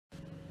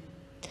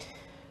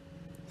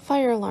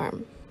Fire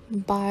Alarm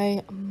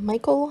by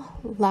Michael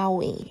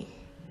Lowy.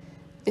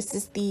 This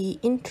is the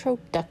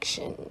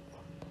introduction.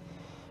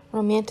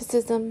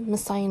 Romanticism,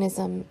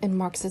 Messianism, and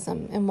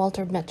Marxism in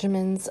Walter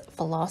Benjamin's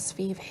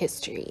Philosophy of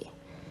History.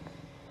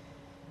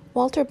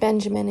 Walter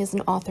Benjamin is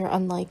an author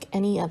unlike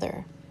any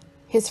other.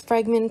 His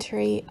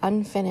fragmentary,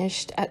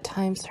 unfinished, at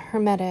times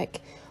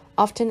hermetic,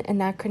 often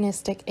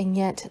anachronistic, and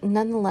yet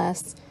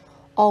nonetheless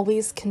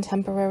always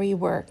contemporary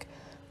work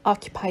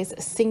occupies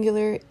a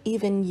singular,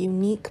 even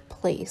unique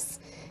place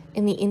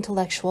in the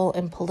intellectual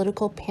and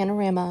political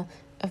panorama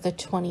of the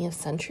 20th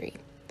century.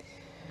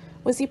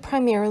 Was he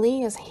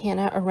primarily, as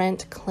Hannah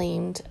Arendt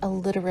claimed, a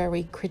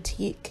literary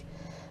critique,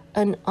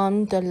 an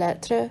homme de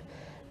lettres,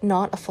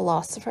 not a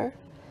philosopher?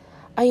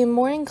 I am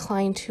more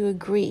inclined to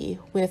agree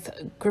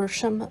with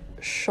Gershom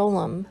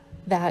Scholem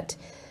that,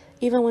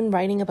 even when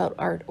writing about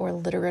art or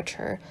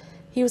literature,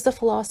 he was a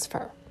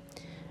philosopher.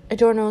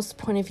 Adorno's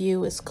point of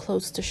view is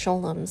close to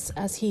Scholem's,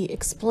 as he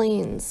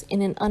explains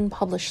in an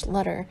unpublished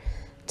letter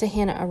to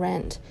Hannah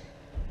Arendt.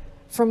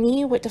 For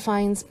me, what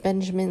defines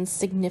Benjamin's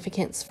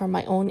significance for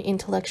my own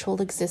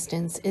intellectual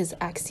existence is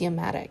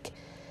axiomatic,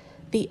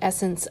 the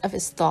essence of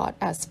his thought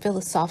as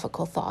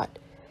philosophical thought.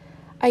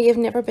 I have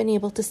never been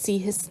able to see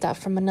his stuff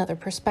from another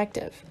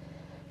perspective.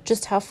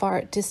 Just how far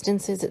it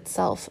distances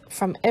itself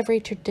from every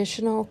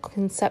traditional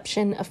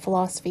conception of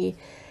philosophy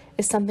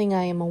is something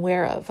I am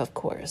aware of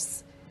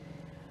course.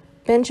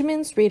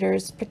 Benjamin's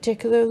readers,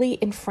 particularly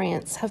in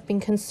France, have been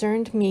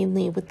concerned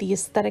mainly with the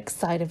aesthetic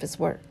side of his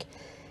work,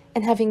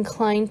 and have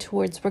inclined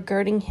towards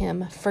regarding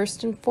him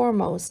first and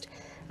foremost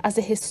as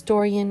a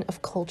historian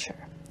of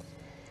culture.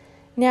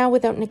 Now,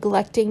 without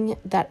neglecting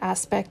that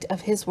aspect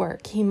of his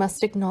work, he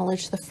must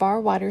acknowledge the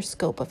far wider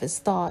scope of his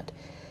thought,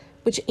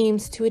 which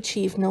aims to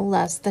achieve no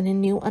less than a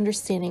new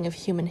understanding of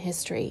human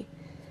history.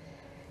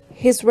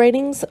 His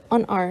writings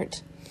on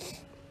art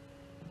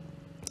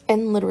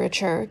and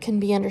literature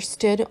can be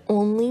understood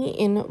only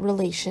in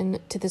relation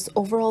to this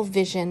overall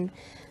vision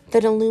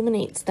that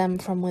illuminates them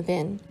from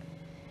within.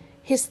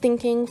 His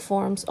thinking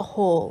forms a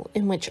whole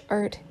in which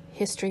art,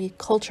 history,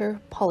 culture,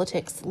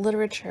 politics,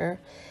 literature,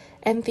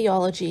 and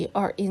theology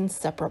are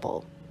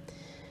inseparable.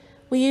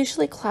 We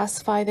usually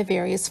classify the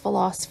various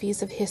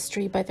philosophies of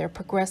history by their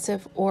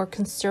progressive or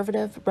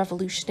conservative,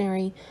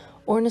 revolutionary,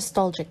 or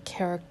nostalgic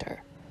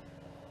character.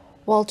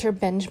 Walter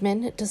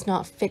Benjamin does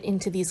not fit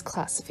into these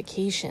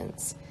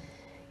classifications.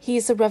 He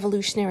is a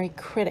revolutionary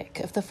critic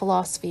of the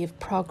philosophy of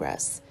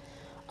progress,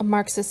 a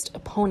Marxist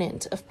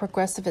opponent of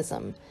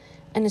progressivism,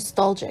 a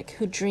nostalgic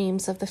who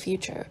dreams of the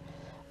future,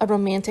 a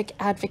romantic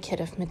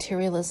advocate of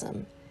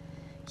materialism.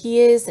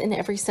 He is, in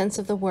every sense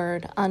of the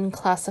word,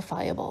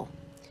 unclassifiable.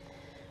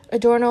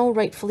 Adorno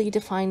rightfully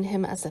defined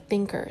him as a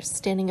thinker,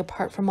 standing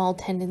apart from all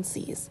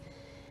tendencies,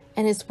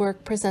 and his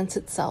work presents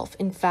itself,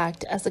 in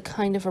fact, as a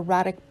kind of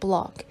erratic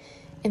block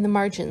in the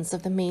margins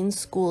of the main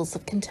schools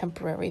of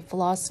contemporary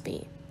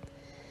philosophy.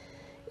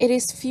 It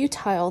is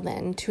futile,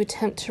 then, to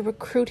attempt to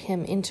recruit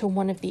him into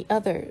one of the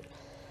other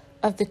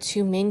of the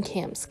two main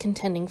camps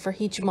contending for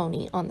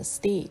hegemony on the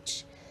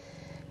stage.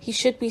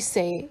 Should we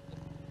say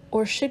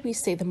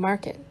the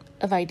market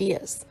of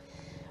ideas,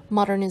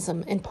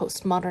 modernism and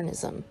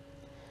postmodernism.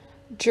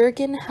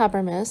 Jürgen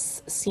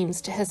Habermas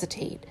seems to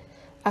hesitate.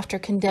 After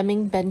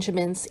condemning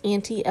Benjamin's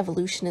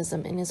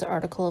anti-evolutionism in his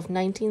article of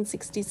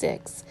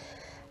 1966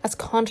 as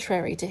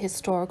contrary to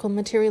historical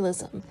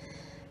materialism,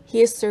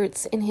 he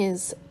asserts in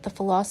The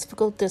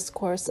Philosophical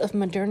Discourse of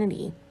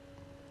Modernity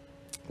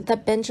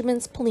that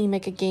Benjamin's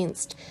polemic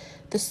against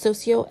the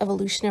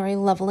socio-evolutionary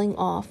leveling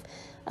off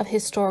of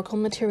historical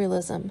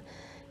materialism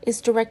is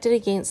directed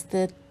against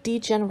the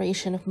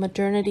degeneration of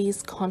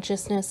modernity's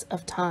consciousness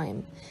of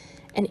time,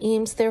 and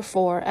aims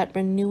therefore at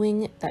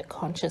renewing that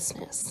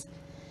consciousness.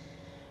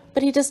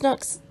 But he does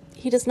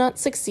not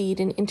succeed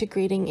in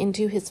integrating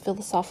into his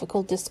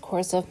philosophical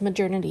discourse of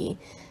modernity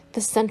the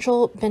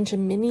central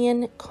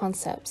Benjaminian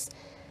concepts,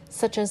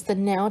 such as the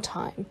now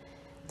time,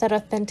 that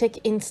authentic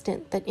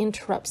instant that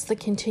interrupts the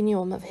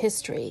continuum of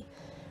history,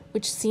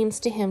 which seems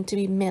to him to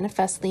be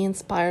manifestly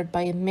inspired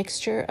by a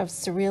mixture of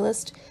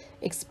surrealist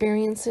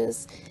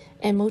experiences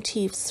and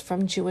motifs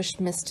from Jewish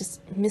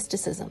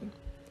mysticism.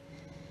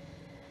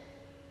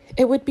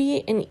 It would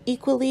be an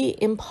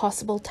equally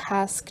impossible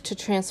task to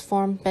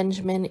transform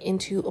Benjamin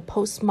into a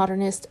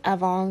postmodernist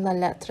avant la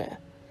lettre.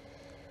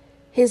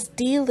 His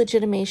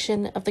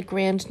delegitimation of the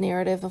grand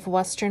narrative of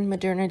Western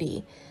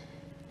modernity,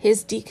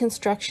 his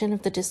deconstruction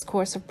of the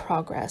discourse of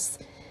progress,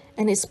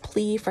 and his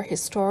plea for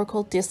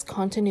historical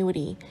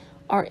discontinuity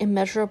are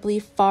immeasurably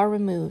far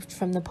removed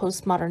from the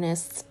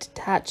postmodernist's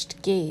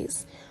detached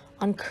gaze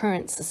on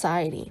current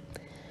society,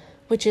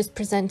 which is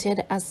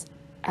presented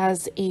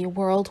as a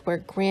world where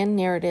grand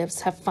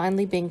narratives have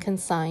finally been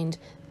consigned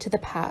to the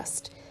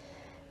past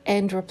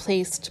and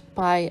replaced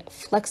by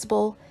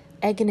flexible,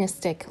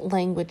 agonistic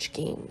language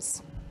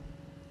games.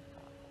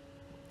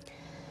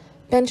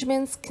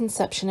 Benjamin's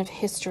conception of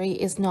history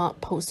is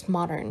not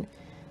postmodern,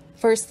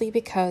 firstly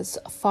because,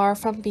 far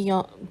from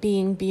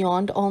being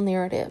beyond all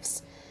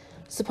narratives,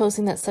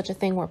 supposing that such a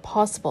thing were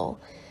possible,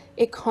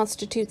 it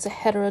constitutes a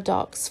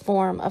heterodox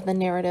form of the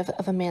narrative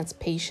of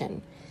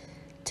emancipation,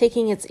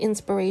 taking its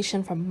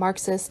inspiration from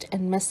Marxist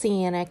and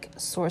Messianic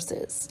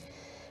sources.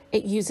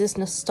 It uses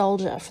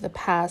nostalgia for the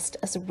past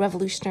as a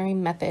revolutionary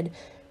method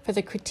for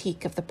the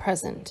critique of the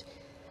present.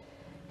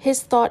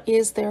 His thought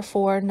is,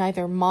 therefore,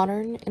 neither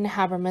modern in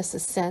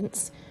Habermas's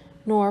sense,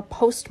 nor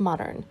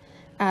postmodern,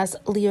 as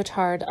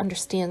Lyotard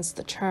understands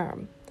the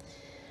term,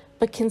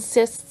 but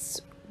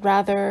consists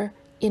rather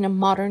in a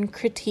modern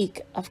critique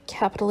of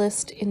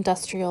capitalist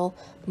industrial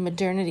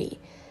modernity,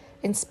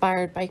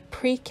 inspired by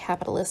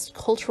pre-capitalist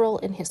cultural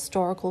and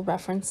historical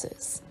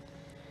references.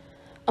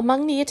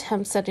 Among the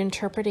attempts at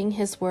interpreting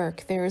his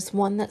work, there is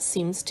one that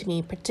seems to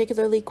me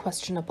particularly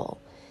questionable,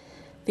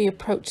 the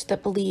approach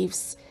that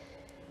believes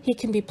he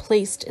can be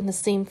placed in the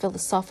same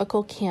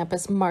philosophical camp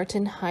as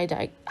Martin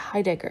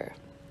Heidegger.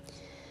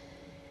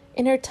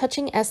 In her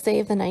touching essay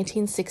of the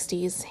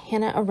 1960s,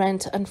 Hannah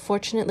Arendt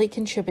unfortunately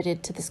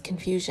contributed to this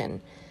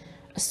confusion,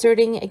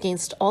 asserting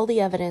against all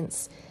the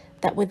evidence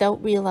that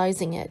without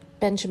realizing it,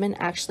 Benjamin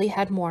actually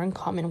had more in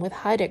common with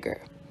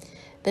Heidegger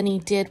than he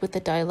did with the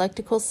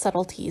dialectical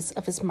subtleties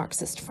of his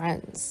Marxist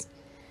friends.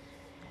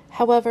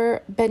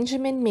 However,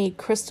 Benjamin made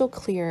crystal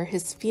clear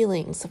his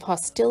feelings of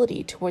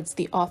hostility towards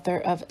the author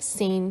of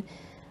Sein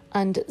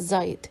und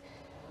Zeit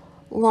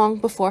long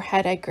before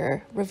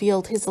Heidegger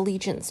revealed his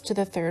allegiance to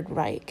the Third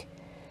Reich.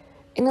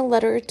 In a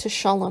letter to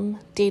Scholem,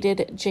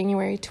 dated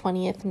January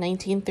 20th,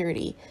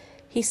 1930,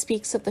 he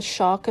speaks of the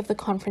shock of the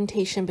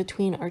confrontation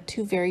between our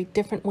two very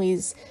different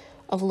ways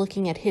of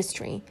looking at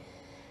history,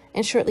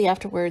 and shortly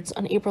afterwards,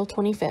 on April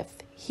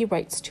 25th, he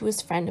writes to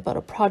his friend about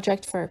a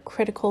project for a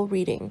critical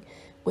reading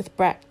with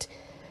Brecht,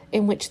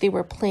 in which they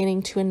were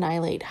planning to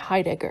annihilate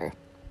Heidegger.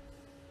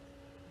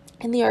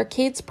 In the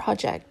Arcades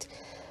project,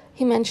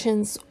 he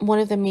mentions one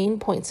of the main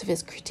points of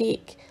his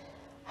critique.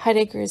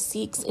 Heidegger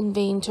seeks in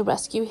vain to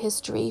rescue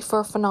history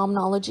for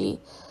phenomenology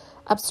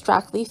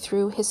abstractly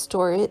through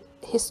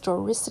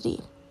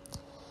historicity.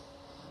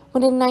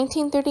 When in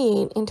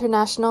 1938,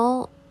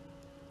 International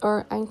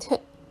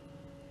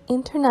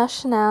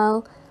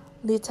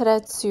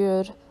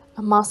Literatur,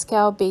 a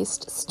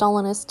Moscow-based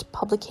Stalinist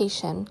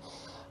publication,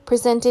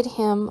 presented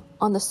him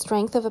on the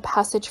strength of a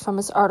passage from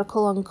his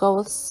article on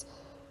Goethe's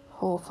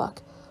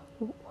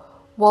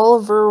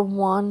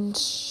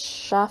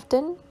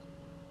Wohlverwandtschaften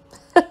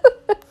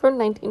from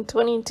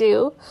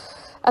 1922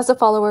 as a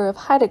follower of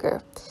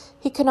Heidegger,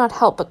 he could not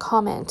help but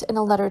comment in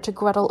a letter to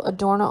Gretel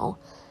Adorno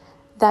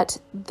that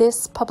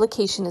this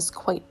publication is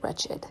quite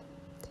wretched.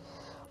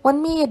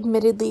 One may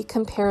admittedly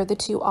compare the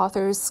two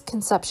authors'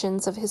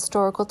 conceptions of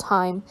historical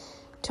time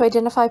to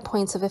identify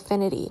points of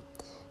affinity: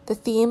 the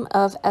theme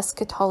of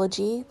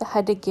eschatology, the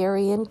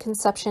Heideggerian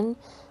conception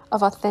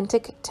of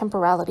authentic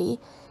temporality,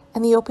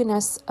 and the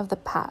openness of the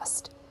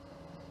past.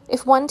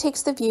 If one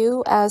takes the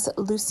view, as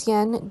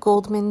Lucien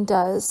Goldman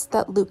does,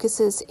 that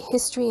Lucas's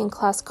history and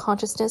class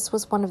consciousness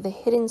was one of the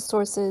hidden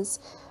sources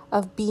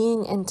of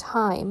being and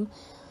time,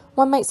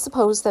 one might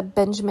suppose that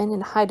Benjamin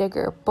and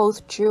Heidegger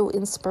both drew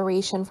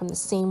inspiration from the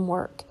same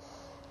work.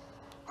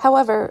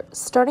 However,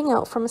 starting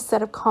out from a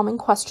set of common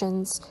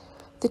questions,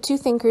 the two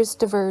thinkers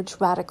diverge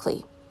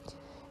radically.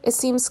 It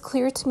seems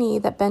clear to me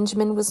that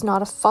Benjamin was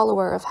not a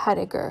follower of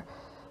Heidegger,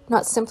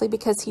 not simply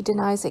because he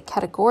denies it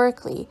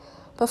categorically,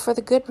 but for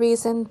the good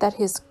reason that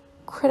his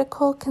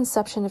critical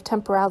conception of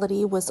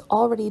temporality was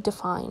already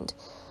defined,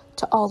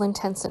 to all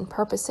intents and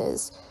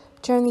purposes,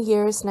 during the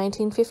years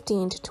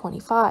 1915 to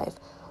 25,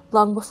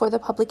 long before the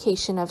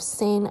publication of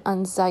Sein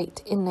und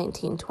Zeit in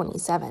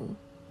 1927.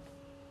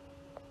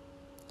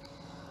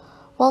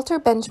 Walter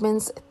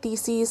Benjamin's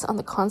Theses on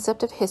the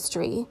Concept of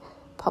History,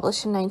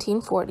 published in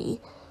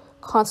 1940,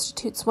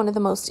 constitutes one of the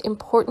most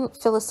important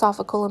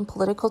philosophical and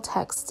political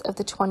texts of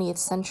the 20th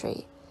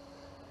century.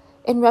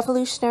 In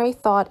revolutionary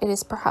thought, it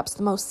is perhaps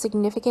the most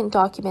significant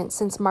document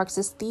since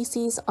Marx's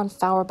Theses on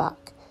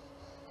Feuerbach.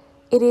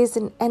 It is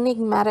an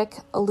enigmatic,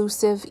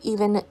 elusive,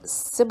 even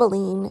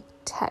Sibylline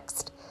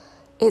text,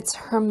 its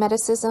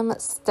hermeticism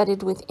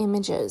studded with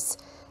images,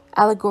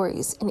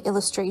 allegories, and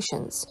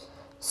illustrations,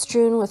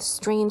 strewn with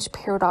strange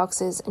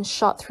paradoxes and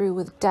shot through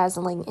with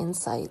dazzling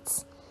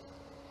insights.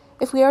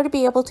 If we are to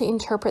be able to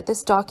interpret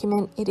this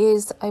document, it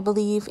is, I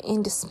believe,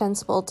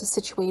 indispensable to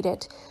situate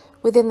it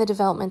within the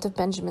development of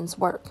Benjamin's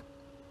work.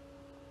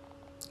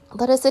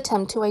 Let us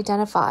attempt to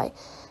identify,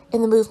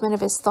 in the movement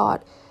of his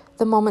thought,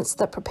 the moments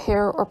that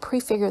prepare or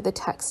prefigure the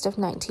text of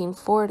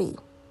 1940.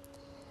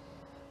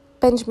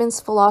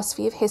 Benjamin's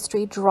philosophy of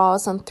history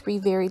draws on three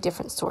very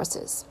different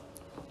sources: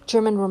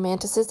 German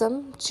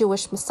Romanticism,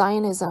 Jewish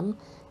Messianism,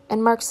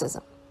 and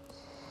Marxism.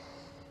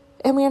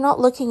 And we are not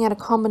looking at a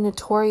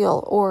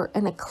combinatorial or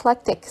an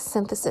eclectic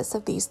synthesis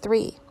of these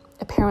three,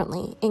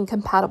 apparently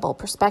incompatible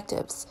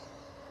perspectives,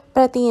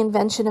 but at the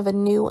invention of a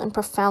new and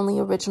profoundly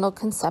original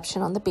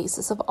conception on the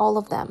basis of all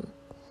of them.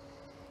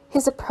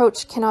 His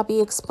approach cannot be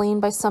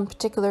explained by some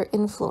particular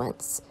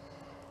influence.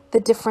 The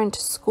different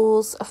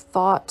schools of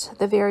thought,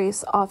 the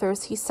various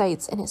authors he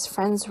cites in his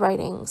friends'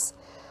 writings,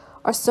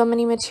 are so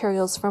many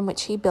materials from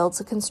which he builds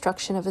a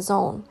construction of his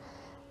own,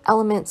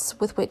 elements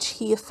with which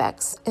he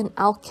effects an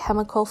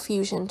alchemical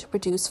fusion to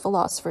produce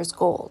philosopher's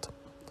gold.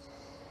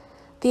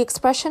 The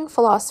expression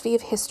philosophy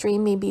of history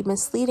may be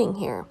misleading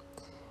here.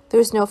 There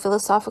is no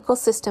philosophical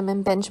system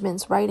in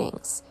Benjamin's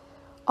writings.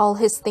 All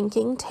his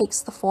thinking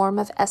takes the form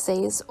of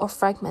essays or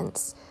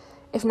fragments,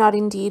 if not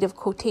indeed of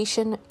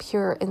quotation,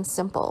 pure and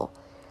simple,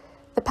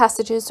 the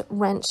passages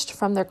wrenched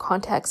from their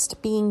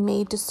context being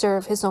made to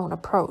serve his own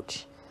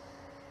approach.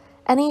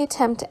 Any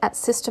attempt at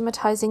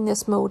systematizing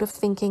this mode of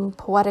thinking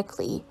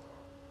poetically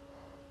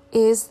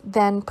is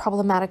then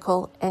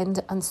problematical and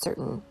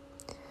uncertain.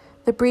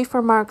 The brief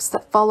remarks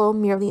that follow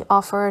merely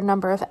offer a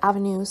number of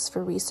avenues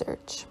for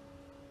research.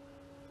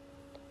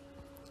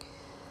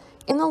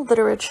 In the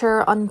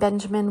literature on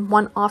Benjamin,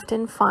 one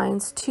often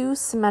finds two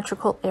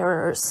symmetrical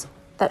errors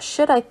that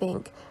should, I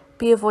think,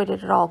 be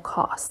avoided at all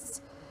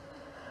costs.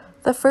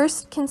 The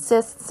first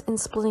consists in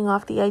splitting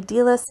off the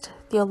idealist,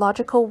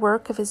 theological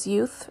work of his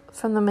youth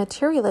from the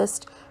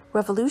materialist,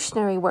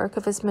 revolutionary work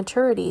of his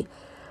maturity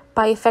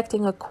by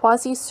effecting a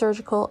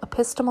quasi-surgical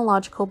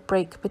epistemological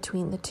break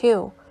between the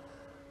two.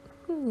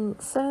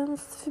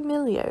 Sounds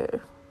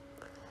familiar.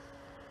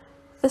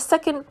 The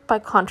second, by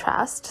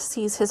contrast,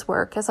 sees his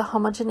work as a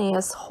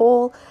homogeneous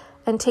whole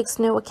and takes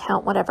no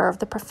account whatever of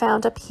the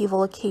profound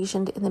upheaval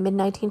occasioned in the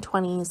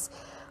mid-1920s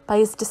by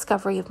his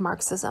discovery of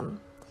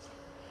Marxism.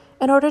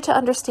 In order to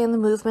understand the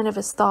movement of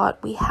his thought,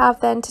 we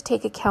have then to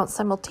take account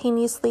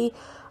simultaneously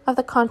of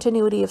the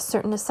continuity of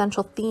certain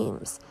essential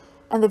themes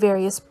and the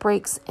various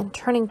breaks and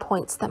turning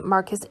points that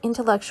mark his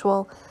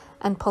intellectual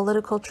and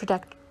political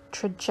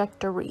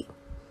trajectory.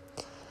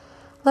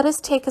 Let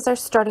us take as our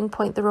starting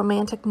point the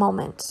Romantic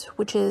moment,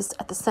 which is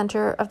at the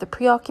center of the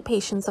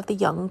preoccupations of the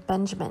young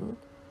Benjamin.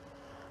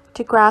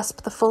 To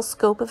grasp the full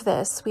scope of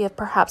this, we have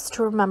perhaps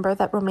to remember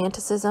that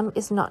Romanticism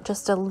is not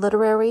just a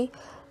literary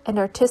and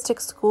artistic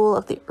school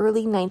of the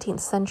early 19th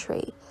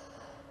century.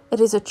 It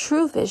is a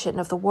true vision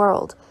of the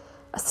world,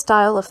 a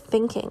style of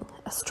thinking,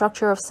 a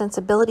structure of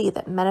sensibility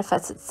that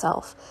manifests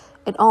itself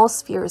in all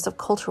spheres of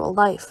cultural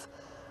life,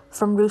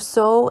 from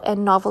Rousseau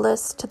and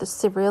novelists to the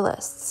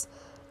surrealists,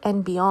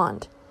 and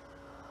beyond.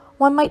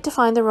 One might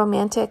define the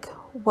Romantic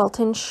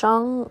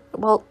Weltanschauung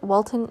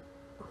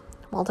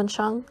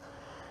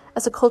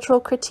as a cultural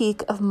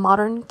critique of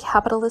modern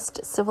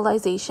capitalist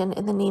civilization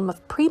in the name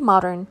of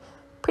pre-modern,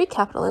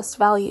 pre-capitalist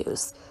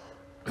values.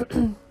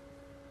 A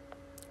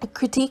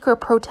critique or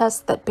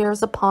protest that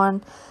bears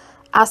upon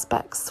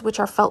aspects which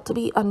are felt to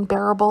be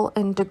unbearable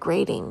and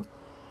degrading,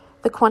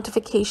 the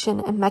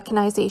quantification and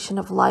mechanization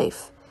of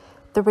life,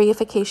 the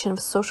reification of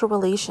social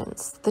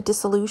relations, the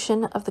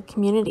dissolution of the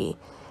community,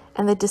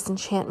 and the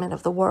disenchantment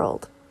of the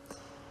world.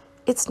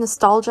 Its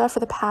nostalgia for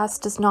the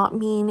past does not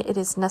mean it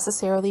is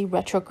necessarily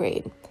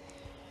retrograde.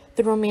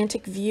 The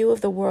romantic view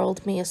of the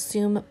world may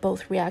assume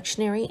both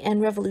reactionary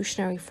and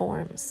revolutionary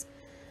forms.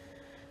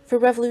 For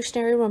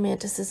revolutionary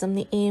romanticism,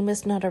 the aim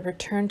is not a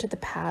return to the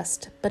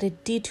past, but a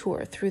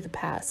detour through the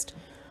past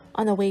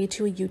on the way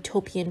to a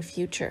utopian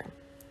future.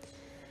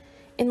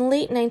 In the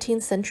late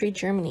 19th century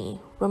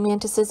Germany,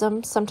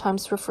 Romanticism,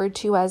 sometimes referred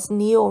to as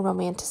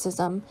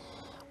Neo-Romanticism,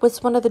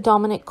 was one of the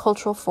dominant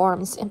cultural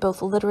forms in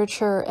both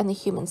literature and the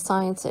human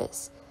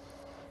sciences.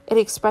 It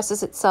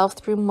expresses itself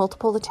through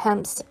multiple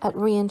attempts at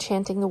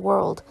re-enchanting the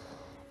world,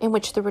 in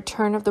which the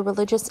return of the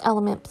religious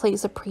element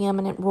plays a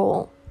preeminent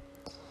role.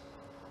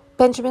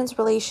 Benjamin's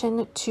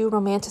relation to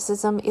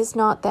Romanticism is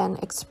not then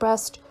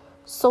expressed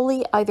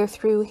solely either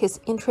through his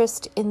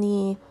interest in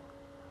the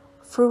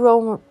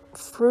Früh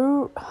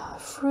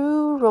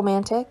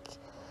Romantic,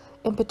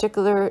 in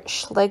particular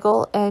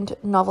Schlegel and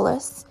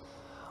novelists,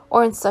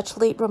 or in such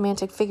late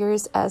Romantic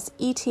figures as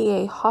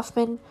E.T.A.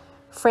 Hoffmann,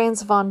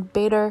 Franz von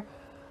Baader,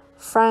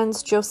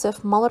 Franz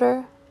Joseph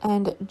Molitor,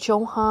 and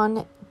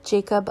Johann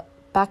Jacob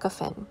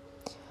Bachofen,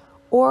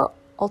 or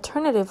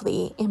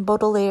alternatively in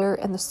Baudelaire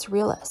and the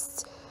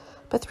Surrealists,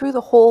 but through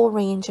the whole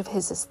range of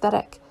his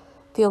aesthetic,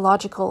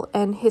 theological,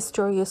 and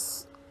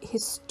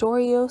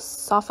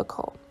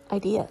historiosophical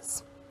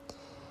ideas.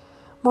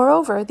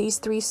 Moreover, these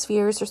three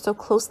spheres are so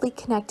closely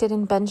connected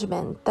in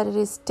Benjamin that it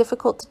is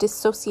difficult to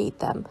dissociate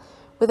them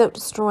without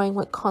destroying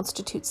what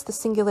constitutes the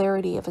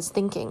singularity of his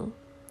thinking.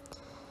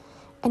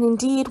 And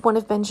indeed, one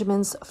of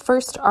Benjamin's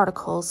first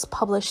articles,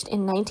 published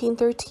in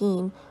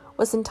 1913,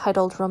 was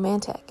entitled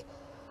Romantic.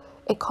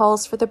 It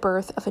calls for the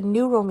birth of a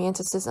new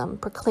Romanticism,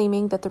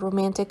 proclaiming that the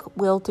romantic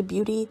will to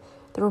beauty,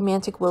 the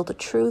romantic will to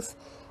truth,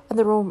 and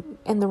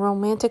the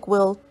romantic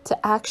will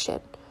to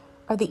action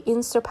are the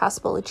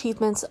insurpassable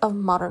achievements of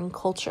modern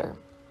culture.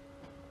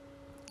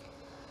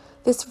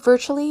 This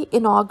virtually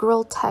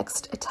inaugural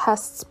text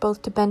attests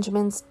both to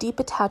Benjamin's deep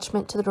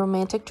attachment to the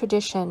Romantic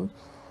tradition,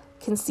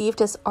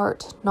 conceived as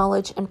art,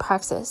 knowledge, and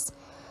praxis,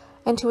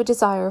 and to a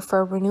desire for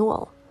a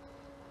renewal.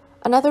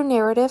 Another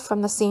narrative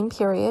from the same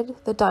period,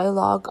 the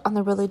dialogue on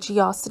the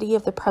religiosity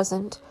of the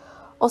present,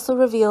 also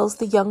reveals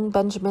the young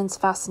Benjamin's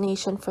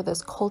fascination for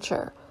this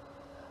culture.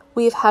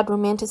 We have had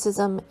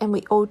Romanticism, and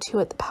we owe to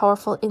it the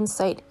powerful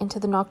insight into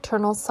the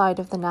nocturnal side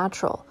of the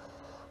natural,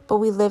 but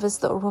we live as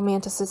though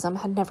Romanticism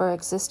had never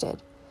existed.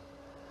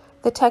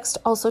 The text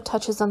also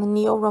touches on the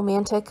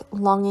neo-romantic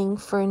longing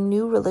for a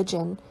new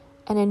religion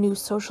and a new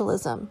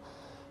socialism,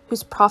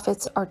 whose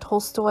prophets are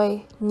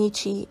Tolstoy,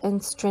 Nietzsche,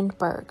 and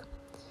Strindberg.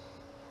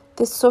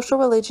 This social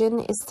religion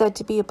is said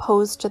to be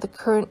opposed to the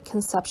current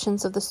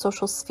conceptions of the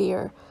social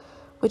sphere,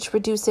 which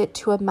reduce it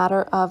to a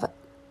matter of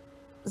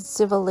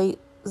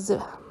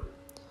civilization,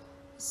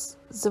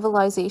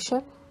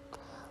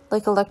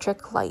 like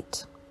electric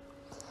light.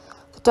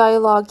 The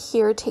dialogue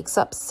here takes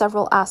up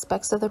several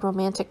aspects of the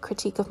romantic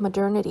critique of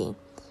modernity: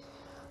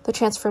 the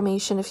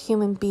transformation of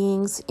human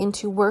beings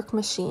into work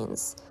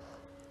machines,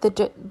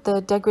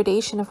 the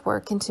degradation of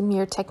work into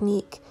mere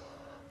technique,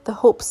 the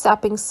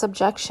hope-sapping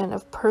subjection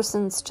of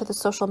persons to the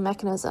social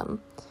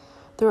mechanism,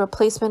 the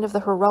replacement of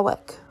the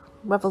heroic,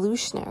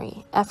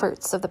 revolutionary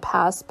efforts of the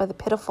past by the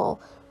pitiful,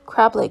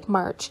 crab-leg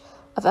march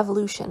of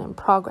evolution and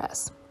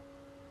progress.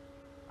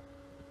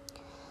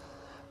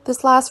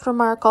 This last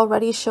remark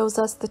already shows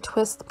us the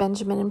twist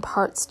Benjamin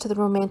imparts to the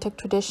Romantic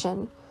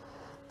tradition.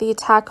 The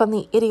attack on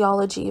the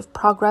ideology of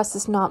progress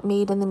is not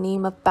made in the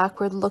name of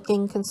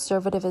backward-looking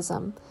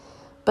conservatism,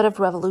 but of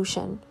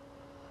revolution.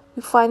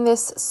 We find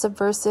this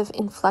subversive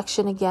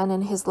inflection again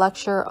in his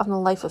lecture on the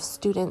life of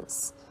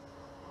students,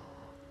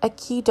 a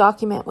key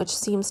document which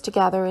seems to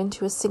gather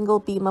into a single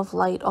beam of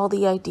light all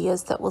the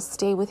ideas that will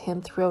stay with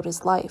him throughout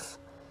his life.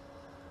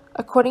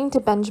 According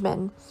to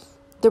Benjamin,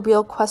 the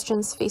real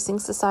questions facing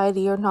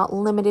society are not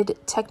limited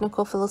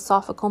technical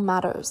philosophical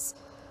matters,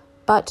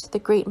 but the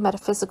great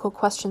metaphysical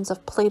questions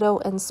of Plato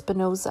and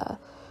Spinoza,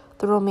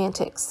 the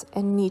Romantics,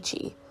 and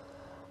Nietzsche.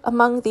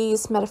 Among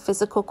these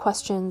metaphysical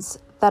questions,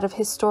 that of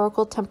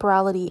historical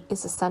temporality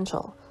is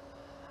essential.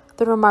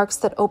 The remarks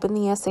that open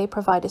the essay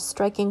provide a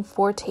striking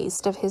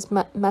foretaste of his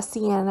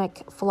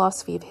messianic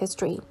philosophy of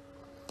history.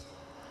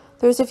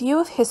 There is a view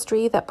of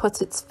history that puts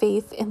its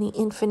faith in the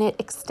infinite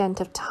extent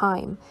of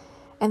time,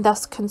 and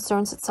thus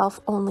concerns itself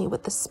only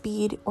with the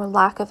speed or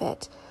lack of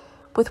it,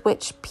 with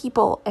which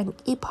people and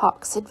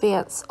epochs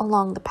advance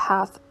along the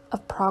path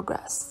of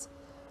progress.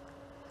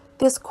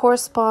 This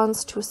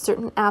corresponds to a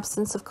certain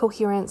absence of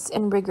coherence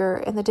and rigor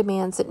in the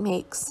demands it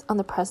makes on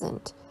the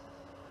present.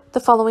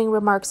 The following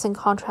remarks in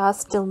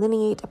contrast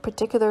delineate a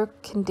particular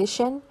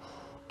condition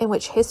in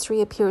which history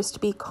appears to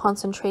be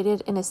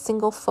concentrated in a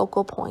single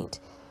focal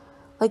point,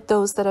 like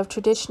those that have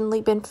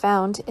traditionally been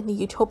found in the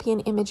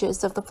utopian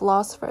images of the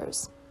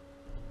philosophers.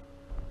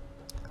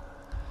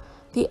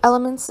 The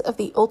elements of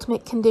the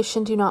ultimate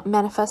condition do not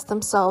manifest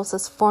themselves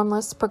as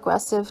formless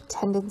progressive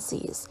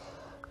tendencies,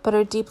 but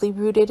are deeply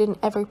rooted in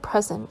every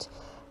present,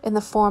 in the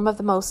form of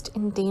the most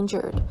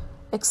endangered,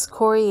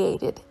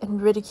 excoriated,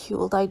 and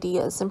ridiculed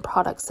ideas and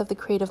products of the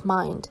creative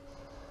mind.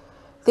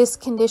 This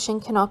condition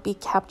cannot be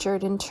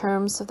captured in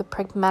terms of the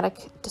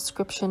pragmatic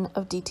description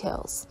of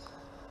details.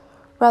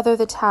 Rather,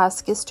 the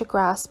task is to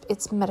grasp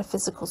its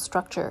metaphysical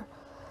structure,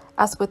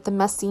 as with the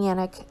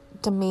messianic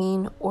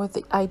domain or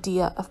the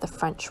idea of the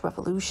French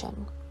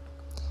Revolution.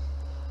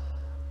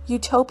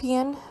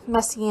 Utopian,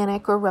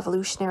 messianic, or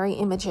revolutionary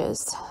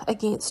images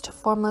against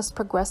formless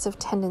progressive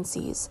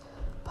tendencies,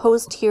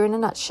 posed here in a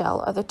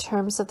nutshell, are the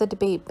terms of the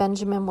debate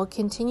Benjamin will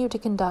continue to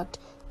conduct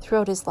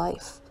throughout his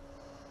life.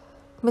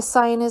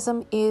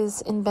 Messianism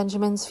is, in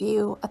Benjamin's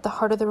view, at the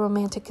heart of the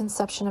Romantic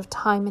conception of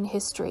time and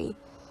history.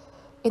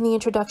 In the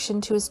introduction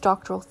to his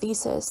doctoral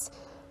thesis,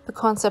 The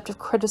Concept of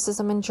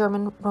Criticism in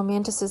German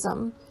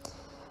Romanticism,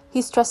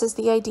 he stresses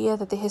the idea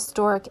that the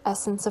historic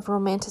essence of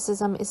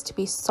Romanticism is to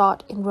be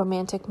sought in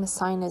Romantic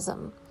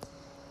Messianism.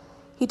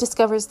 He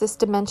discovers this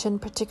dimension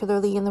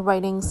particularly in the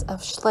writings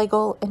of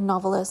Schlegel and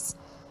novelists,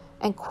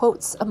 and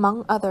quotes,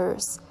 among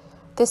others,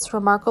 this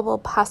remarkable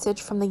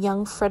passage from the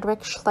young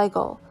Friedrich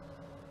Schlegel: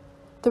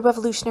 "The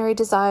revolutionary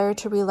desire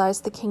to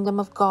realize the kingdom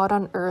of God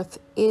on earth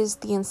is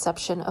the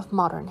inception of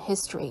modern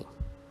history."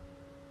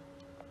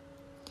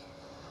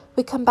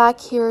 We come back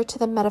here to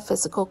the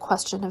metaphysical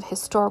question of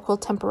historical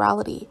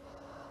temporality.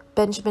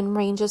 Benjamin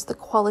ranges the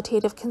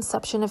qualitative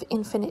conception of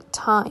infinite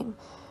time,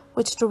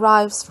 which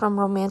derives from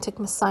Romantic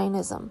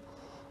Messianism,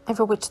 and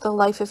for which the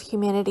life of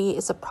humanity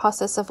is a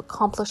process of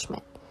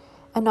accomplishment,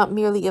 and not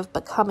merely of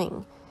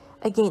becoming,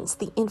 against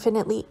the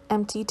infinitely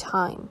empty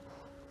time,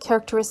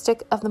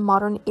 characteristic of the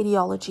modern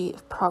ideology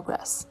of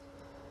progress.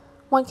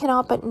 One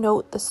cannot but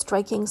note the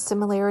striking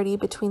similarity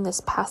between this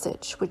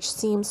passage, which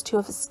seems to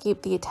have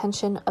escaped the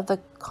attention of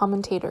the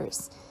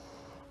commentators,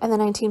 and the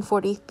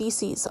 1940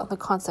 theses on the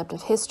concept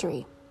of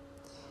history.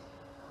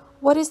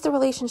 What is the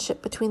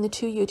relationship between the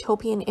two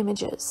utopian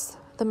images,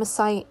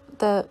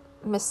 the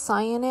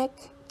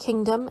messianic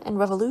kingdom and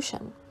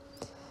revolution?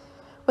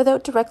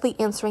 Without directly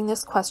answering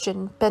this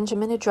question,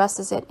 Benjamin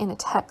addresses it in a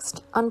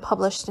text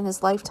unpublished in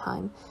his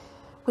lifetime,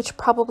 which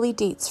probably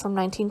dates from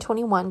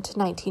 1921 to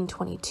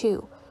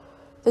 1922,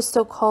 the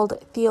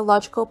so-called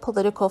theological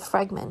political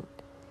fragment.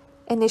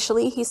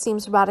 Initially, he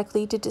seems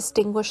radically to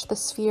distinguish the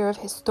sphere of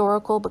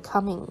historical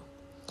becoming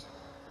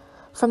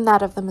from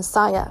that of the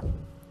Messiah.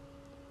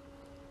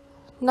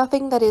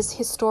 Nothing that is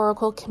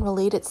historical can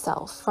relate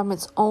itself from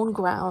its own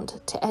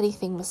ground to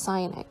anything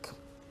messianic.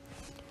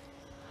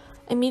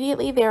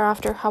 Immediately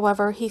thereafter,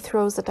 however, he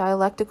throws a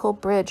dialectical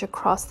bridge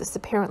across this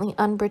apparently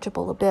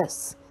unbridgeable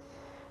abyss,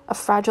 a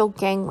fragile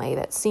gangway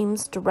that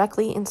seems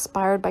directly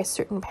inspired by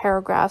certain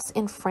paragraphs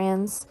in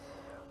Franz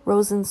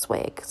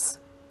Rosenzweig's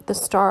The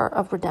Star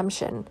of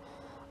Redemption,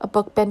 a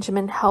book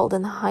Benjamin held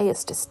in the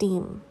highest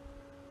esteem.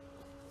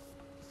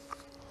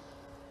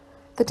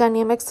 The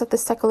dynamics of the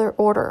secular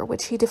order,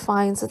 which he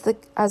defines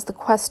as the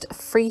quest of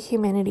free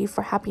humanity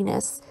for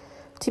happiness,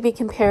 to be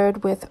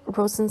compared with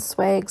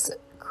Rosenzweig's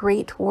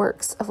great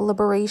works of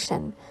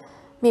liberation,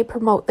 may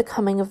promote the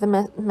coming of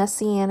the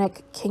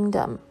messianic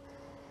kingdom.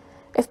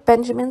 If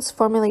Benjamin's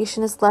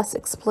formulation is less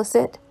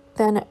explicit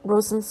than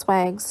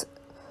Rosenzweig's,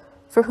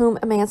 for whom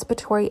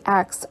emancipatory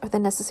acts are the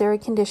necessary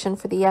condition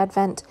for the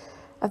advent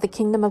of the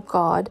kingdom of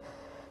God,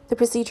 the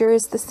procedure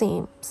is the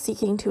same,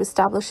 seeking to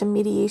establish a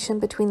mediation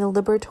between the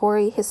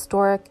liberatory,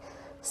 historic,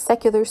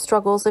 secular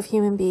struggles of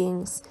human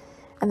beings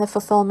and the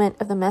fulfillment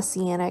of the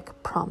messianic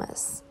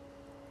promise.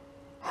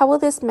 How will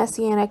this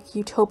messianic,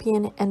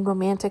 utopian, and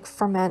romantic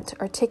ferment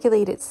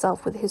articulate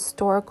itself with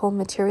historical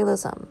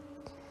materialism?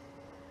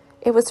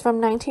 It was from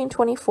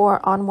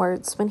 1924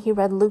 onwards, when he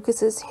read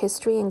Lucas's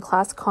History and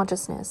Class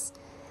Consciousness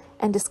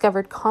and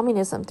discovered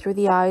communism through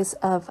the eyes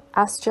of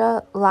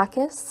Astya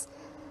Lakis,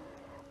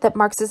 that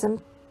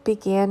Marxism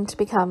began to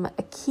become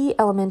a key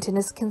element in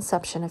his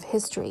conception of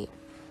history.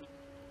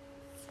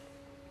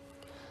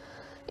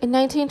 In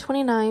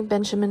 1929,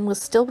 Benjamin was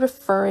still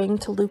referring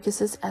to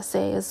Lucas's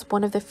essay as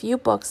one of the few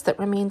books that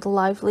remained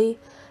lively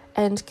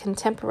and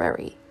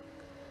contemporary,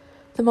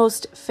 the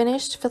most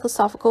finished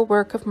philosophical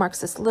work of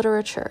Marxist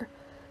literature.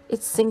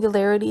 Its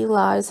singularity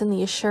lies in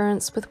the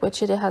assurance with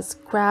which it has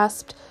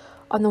grasped,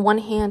 on the one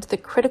hand, the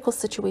critical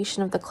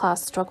situation of the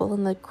class struggle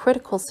and the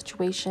critical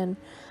situation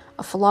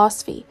of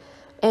philosophy,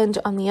 and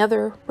on the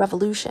other,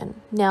 revolution,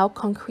 now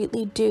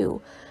concretely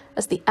due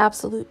as the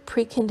absolute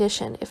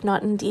precondition, if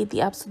not indeed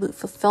the absolute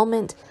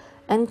fulfillment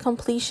and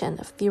completion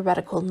of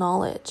theoretical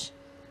knowledge.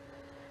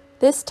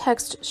 This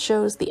text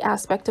shows the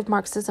aspect of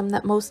Marxism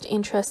that most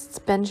interests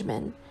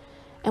Benjamin,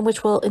 and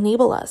which will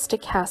enable us to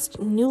cast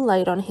new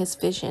light on his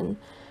vision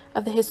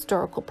of the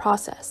historical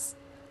process,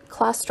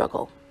 class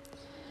struggle.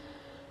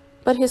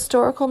 But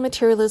historical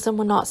materialism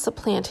will not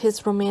supplant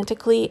his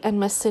romantically and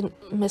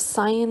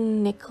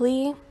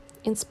messianically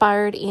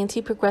inspired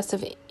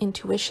anti-progressive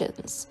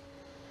intuitions.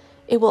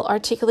 It will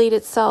articulate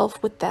itself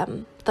with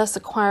them, thus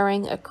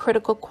acquiring a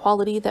critical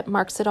quality that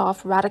marks it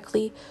off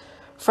radically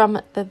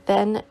from the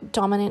then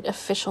dominant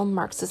official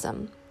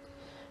Marxism.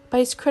 By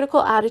his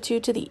critical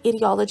attitude to the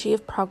ideology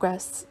of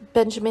progress,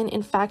 Benjamin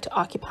in fact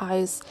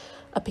occupies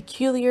a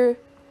peculiar,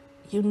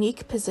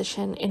 unique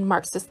position in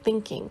Marxist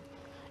thinking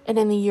and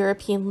in the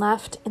European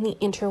left in the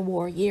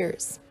interwar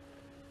years.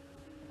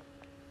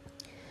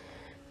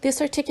 This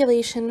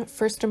articulation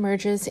first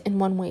emerges in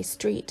One Way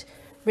Street,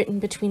 written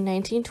between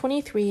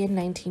 1923 and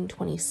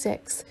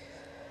 1926,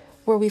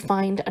 where we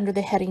find under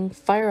the heading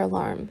Fire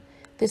Alarm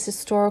this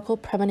historical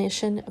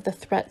premonition of the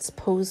threats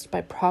posed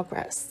by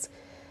progress.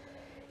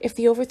 If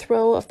the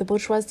overthrow of the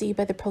bourgeoisie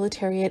by the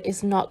proletariat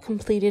is not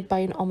completed by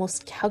an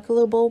almost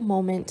calculable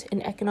moment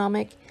in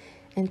economic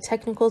and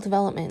technical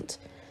development,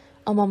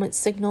 a moment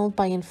signaled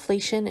by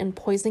inflation and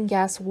poison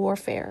gas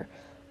warfare,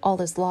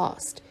 all is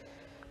lost.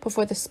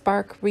 Before the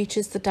spark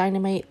reaches the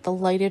dynamite, the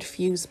lighted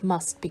fuse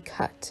must be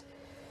cut.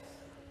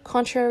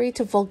 Contrary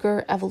to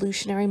vulgar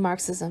evolutionary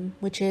Marxism,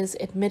 which is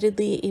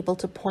admittedly able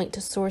to point to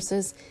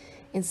sources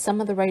in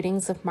some of the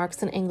writings of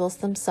Marx and Engels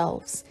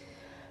themselves,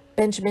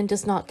 Benjamin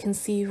does not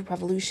conceive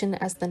revolution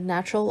as the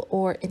natural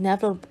or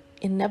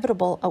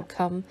inevitable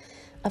outcome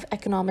of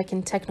economic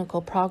and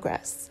technical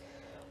progress,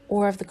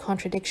 or of the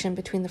contradiction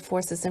between the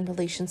forces and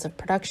relations of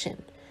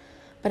production,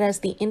 but as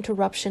the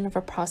interruption of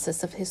a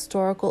process of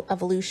historical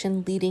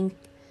evolution leading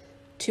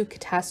to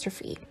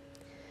catastrophe.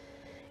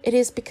 It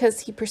is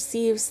because he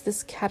perceives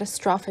this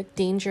catastrophic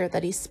danger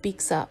that he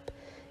speaks up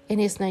in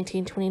his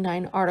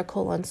 1929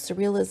 article on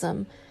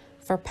surrealism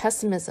for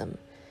pessimism,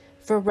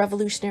 for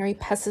revolutionary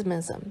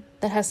pessimism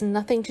that has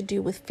nothing to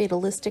do with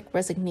fatalistic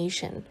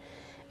resignation,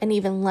 and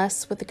even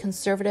less with the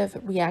conservative,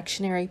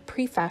 reactionary,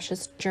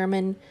 pre-fascist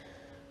German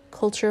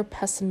culture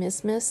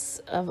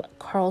pessimismus of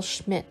Carl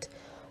Schmitt,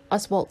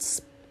 Oswald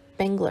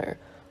Spengler,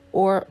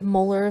 or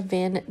Moeller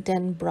van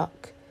den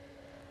Broek.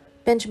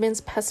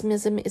 Benjamin's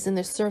pessimism is in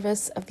the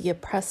service of the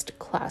oppressed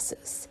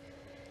classes.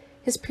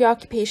 His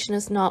preoccupation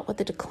is not with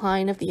the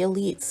decline of the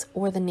elites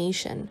or the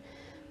nation,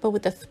 but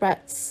with the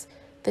threats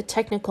the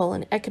technical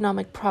and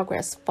economic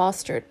progress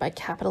fostered by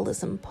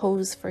capitalism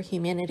pose for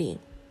humanity.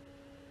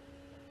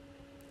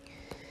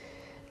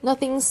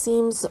 Nothing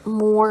seems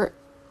more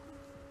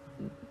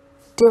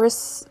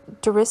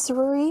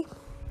derisory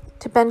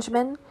to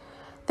Benjamin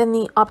than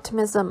the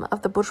optimism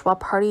of the bourgeois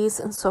parties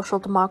and social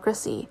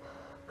democracy,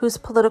 whose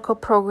political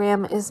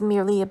program is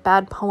merely a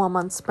bad poem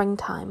on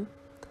springtime.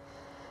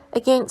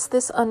 Against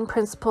this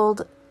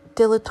unprincipled,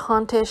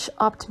 dilettantish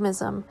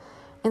optimism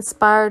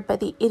Inspired by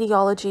the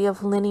ideology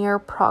of linear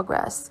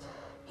progress,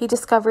 he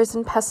discovers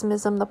in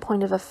pessimism the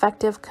point of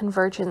effective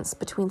convergence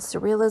between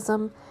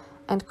surrealism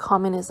and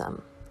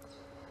communism.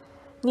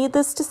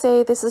 Needless to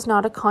say, this is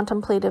not a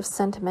contemplative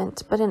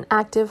sentiment, but an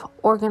active,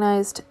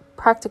 organized,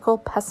 practical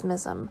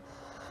pessimism,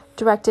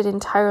 directed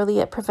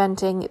entirely at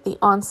preventing the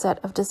onset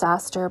of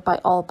disaster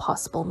by all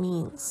possible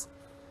means.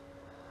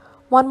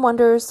 One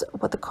wonders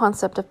what the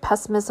concept of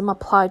pessimism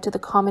applied to the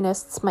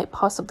communists might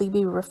possibly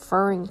be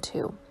referring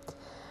to.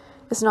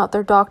 Is not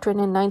their doctrine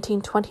in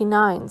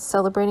 1929,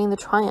 celebrating the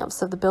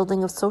triumphs of the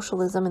building of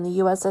socialism in the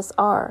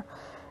USSR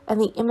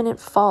and the imminent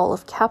fall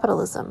of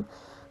capitalism,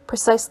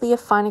 precisely a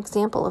fine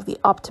example of the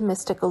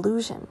optimistic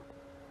illusion?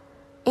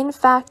 In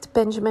fact,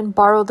 Benjamin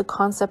borrowed the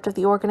concept of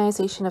the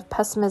organization of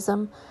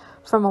pessimism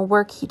from a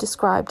work he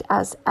described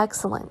as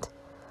excellent,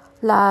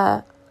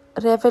 La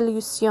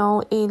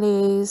Révolution et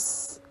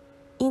les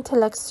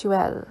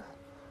Intellectuels,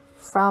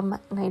 from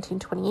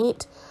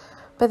 1928,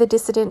 by the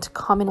dissident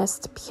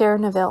communist Pierre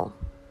Nivelle.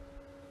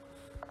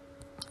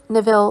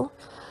 Nivelle,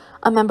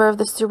 a member of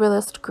the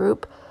Surrealist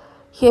group,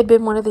 he had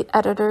been one of the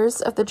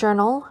editors of the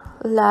journal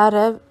La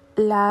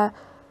Révolution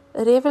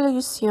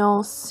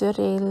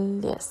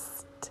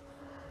Surréaliste,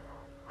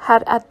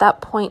 had at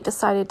that point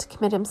decided to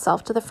commit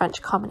himself to the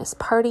French Communist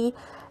Party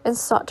and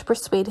sought to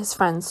persuade his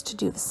friends to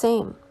do the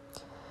same.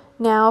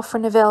 Now, for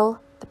Nivelle,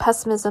 the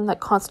pessimism that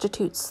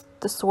constitutes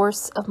the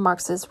source of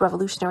Marx's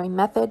revolutionary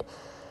method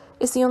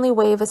is the only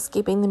way of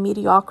escaping the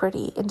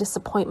mediocrity and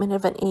disappointment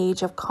of an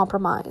age of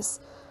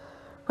compromise,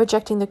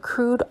 rejecting the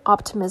crude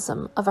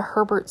optimism of a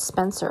Herbert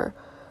Spencer,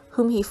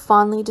 whom he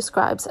fondly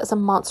describes as a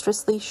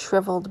monstrously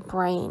shriveled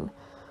brain,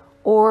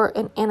 or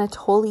an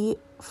Anatole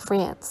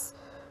France,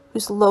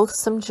 whose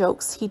loathsome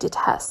jokes he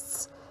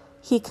detests.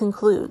 He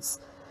concludes,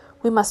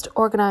 "We must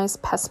organize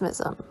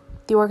pessimism.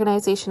 The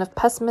organization of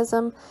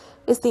pessimism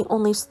is the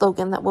only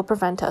slogan that will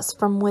prevent us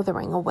from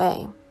withering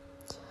away."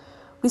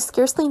 We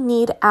scarcely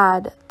need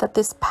add that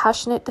this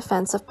passionate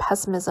defense of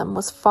pessimism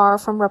was far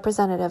from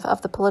representative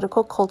of the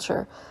political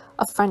culture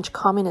of French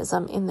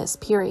communism in this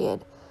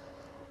period.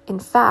 In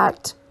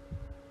fact,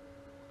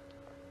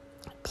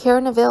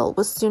 Pierre Nivelle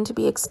was soon to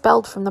be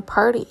expelled from the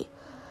party.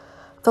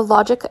 The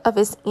logic of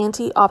his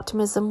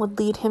anti-optimism would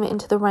lead him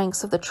into the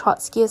ranks of the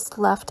Trotskyist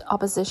left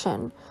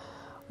opposition,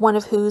 one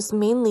of whose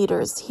main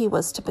leaders he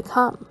was to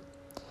become.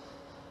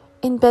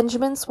 In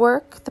Benjamin's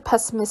work, the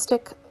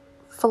pessimistic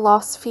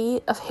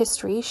philosophy of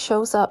history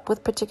shows up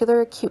with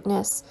particular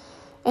acuteness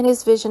in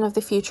his vision of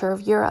the future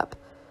of Europe.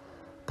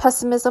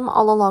 Pessimism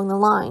all along the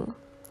line,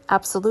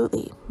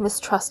 absolutely.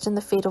 Mistrust in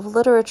the fate of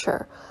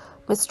literature,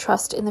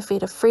 mistrust in the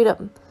fate of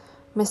freedom,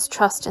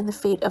 mistrust in the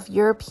fate of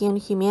European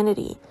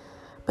humanity,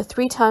 but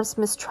 3 times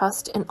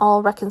mistrust in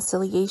all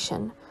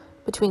reconciliation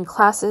between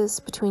classes,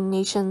 between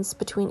nations,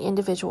 between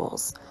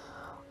individuals,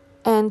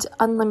 and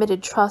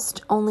unlimited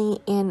trust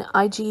only in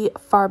I.G.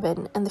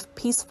 Farben and the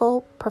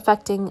peaceful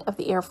perfecting of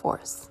the Air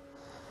Force.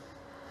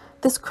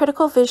 This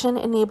critical vision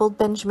enabled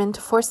Benjamin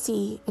to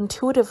foresee,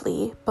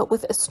 intuitively, but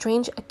with a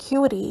strange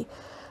acuity,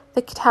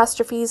 the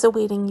catastrophes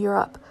awaiting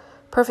Europe,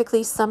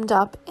 perfectly summed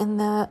up in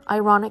the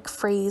ironic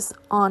phrase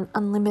on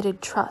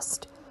unlimited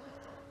trust.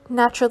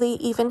 Naturally,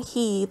 even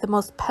he, the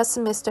most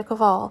pessimistic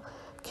of all,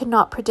 could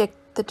not predict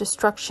the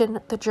destruction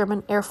the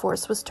German Air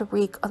Force was to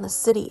wreak on the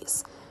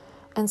cities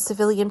and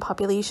civilian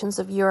populations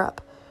of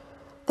Europe,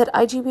 that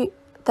I.G.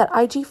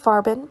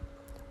 Farben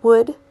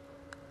would,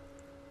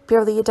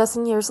 barely a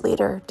dozen years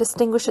later,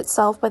 distinguish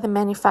itself by the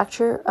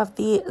manufacture of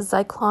the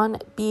Zyklon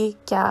B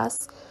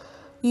gas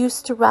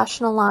used to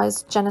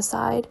rationalize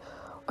genocide,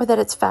 or that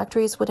its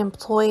factories would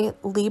employ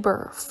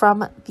labor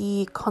from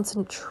the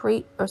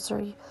concentration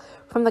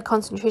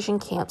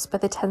camps by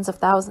the tens of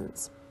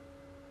thousands.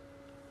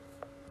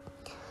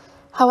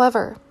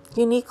 However,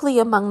 uniquely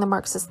among the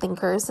Marxist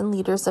thinkers and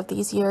leaders of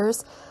these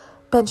years,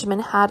 Benjamin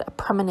had a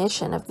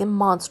premonition of the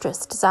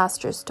monstrous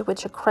disasters to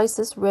which a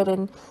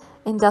crisis-ridden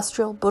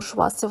industrial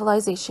bourgeois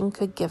civilization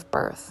could give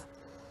birth.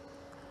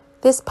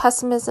 This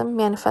pessimism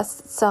manifests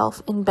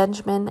itself in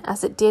Benjamin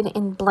as it did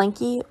in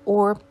Blanky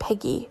or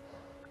Peggy,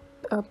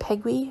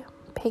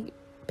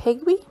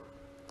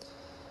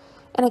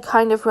 in a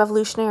kind of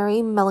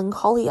revolutionary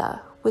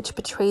melancholia, which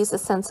betrays a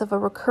sense of a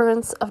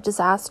recurrence of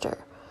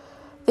disaster,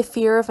 the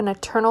fear of an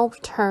eternal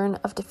return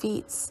of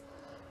defeats.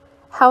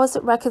 How is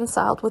it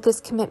reconciled with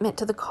his commitment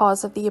to the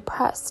cause of the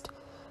oppressed?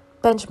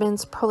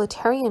 Benjamin's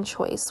proletarian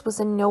choice was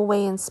in no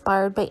way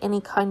inspired by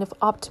any kind of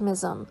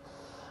optimism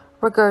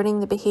regarding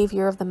the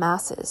behavior of the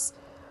masses,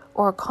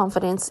 or a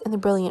confidence in the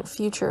brilliant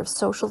future of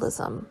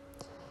socialism.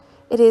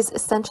 It is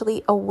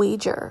essentially a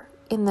wager,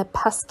 in the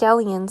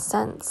Pascalian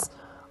sense,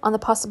 on the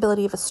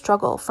possibility of a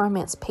struggle for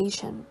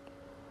emancipation.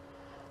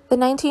 The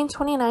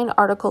 1929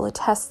 article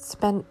attests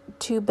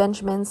to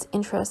Benjamin's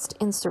interest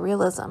in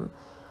surrealism,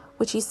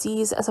 which he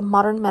sees as a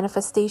modern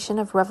manifestation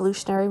of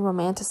revolutionary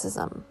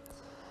romanticism.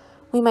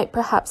 We might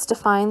perhaps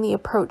define the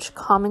approach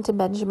common to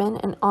Benjamin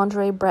and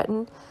André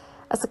Breton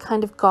as a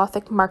kind of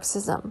Gothic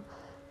Marxism,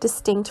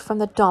 distinct from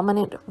the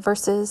dominant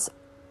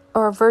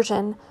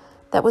version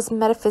that was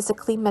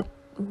metaphysically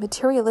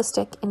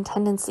materialistic in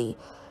tendency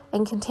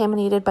and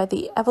contaminated by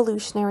the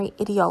evolutionary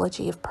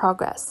ideology of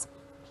progress.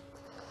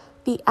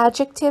 The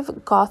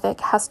adjective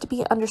Gothic has to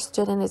be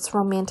understood in its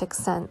romantic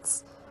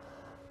sense.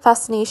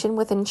 Fascination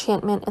with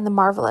enchantment and the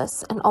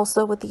marvelous, and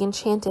also with the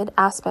enchanted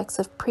aspects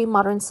of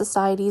pre-modern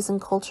societies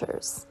and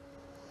cultures.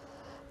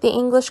 The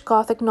English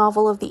Gothic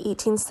novel of the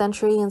 18th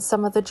century and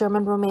some of the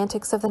German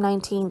romantics of the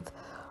 19th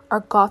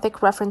are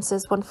Gothic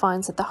references one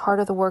finds at the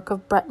heart of the work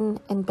of Breton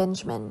and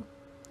Benjamin.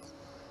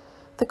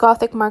 The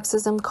Gothic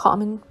Marxism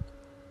common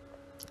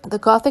to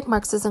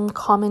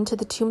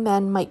the two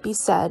men might be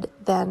said,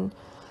 then,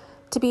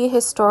 to be a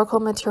historical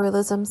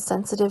materialism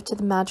sensitive to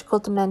the magical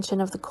dimension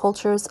of the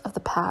cultures of the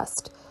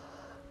past,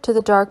 to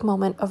the dark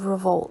moment of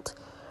revolt,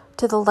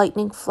 to the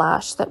lightning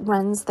flash that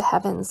rends the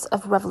heavens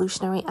of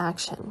revolutionary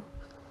action.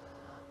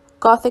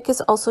 Gothic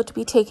is also to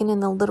be taken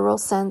in the literal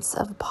sense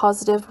of a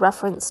positive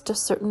reference to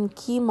certain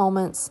key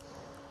moments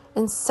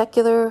in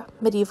secular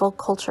medieval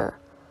culture.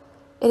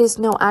 It is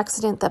no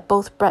accident that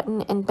both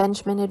Breton and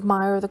Benjamin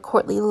admire the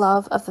courtly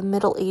love of the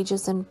Middle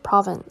Ages in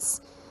Provence,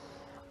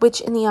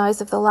 which in the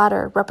eyes of the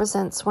latter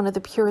represents one of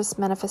the purest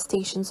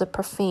manifestations of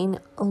profane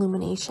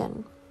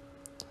illumination.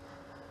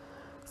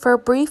 For a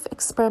brief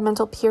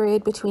experimental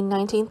period between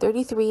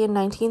 1933 and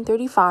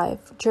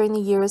 1935, during the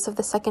years of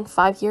the Second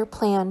Five-Year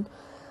Plan,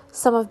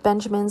 some of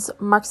Benjamin's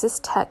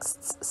Marxist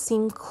texts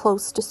seem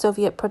close to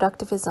Soviet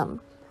productivism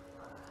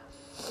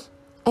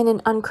and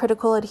an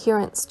uncritical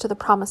adherence to the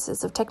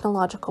promises of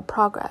technological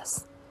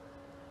progress.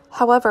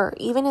 However,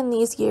 even in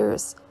these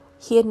years,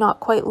 he had not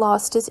quite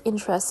lost his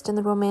interest in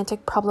the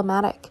romantic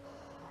problematic,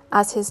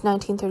 as his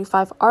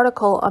 1935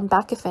 article on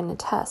Bakunin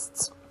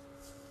attests.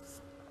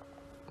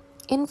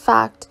 In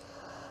fact,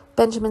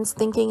 Benjamin's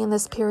thinking in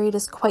this period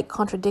is quite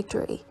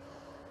contradictory.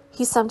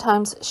 He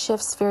sometimes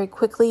shifts very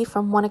quickly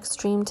from one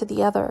extreme to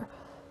the other,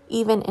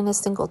 even in a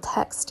single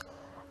text,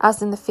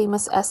 as in the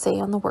famous essay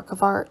on the work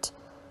of art.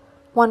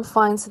 One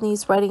finds in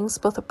these writings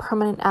both a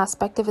permanent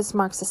aspect of his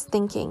Marxist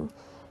thinking,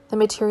 the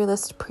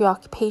materialist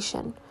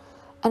preoccupation,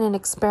 and an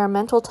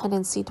experimental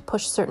tendency to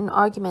push certain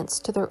arguments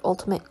to their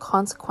ultimate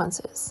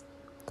consequences.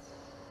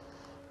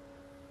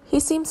 He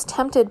seems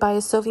tempted by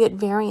a Soviet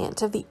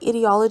variant of the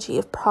ideology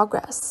of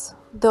progress,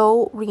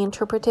 though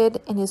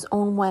reinterpreted in his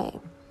own way.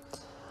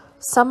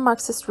 Some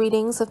Marxist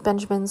readings of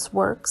Benjamin's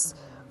works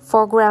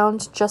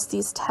foreground just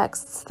these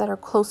texts that are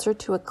closer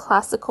to a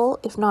classical,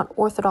 if not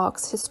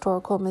orthodox,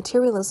 historical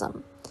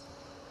materialism.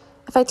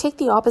 If I take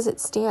the opposite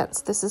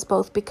stance, this is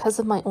both because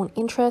of my own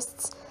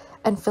interests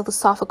and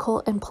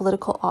philosophical and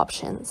political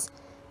options,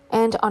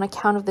 and on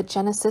account of the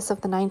genesis of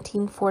the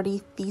 1940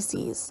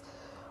 theses,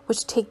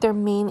 which take their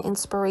main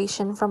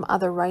inspiration from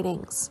other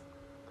writings.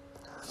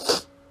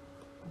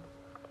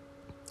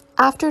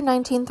 After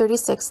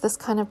 1936, this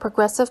kind of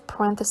progressive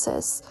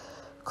parenthesis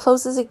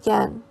closes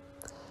again,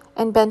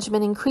 and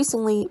Benjamin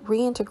increasingly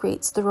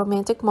reintegrates the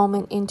Romantic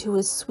moment into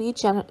his sui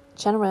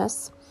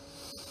generis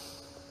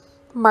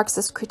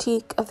Marxist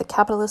critique of the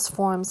capitalist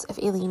forms of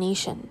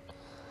alienation.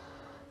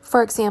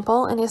 For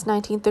example, in his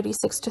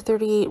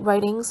 1936-38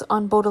 writings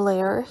on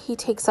Baudelaire, he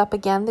takes up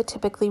again the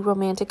typically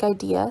romantic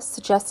idea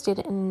suggested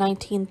in a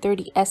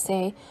 1930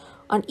 essay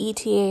on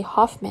E.T.A.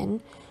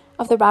 Hoffmann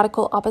of the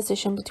radical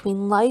opposition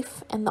between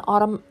life and the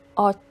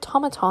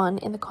automaton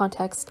in the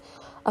context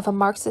of a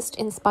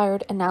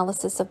Marxist-inspired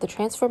analysis of the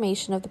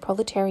transformation of the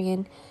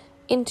proletarian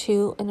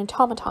into an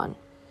automaton.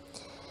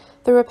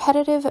 The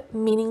repetitive,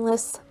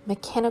 meaningless,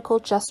 mechanical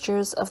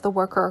gestures of the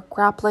worker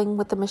grappling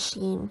with the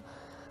machine,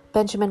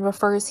 Benjamin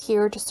refers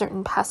here to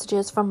certain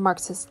passages from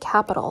Marx's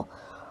Capital,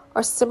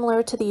 are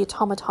similar to the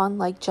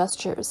automaton-like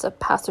gestures of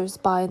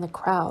passers-by in the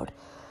crowd,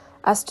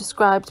 as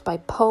described by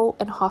Poe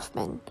and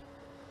Hoffmann.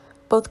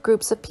 Both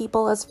groups of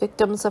people, as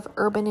victims of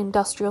urban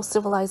industrial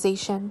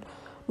civilization,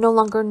 no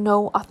longer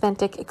know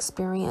authentic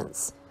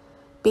experience,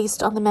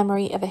 based on the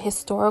memory of a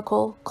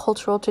historical,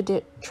 cultural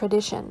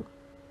tradition,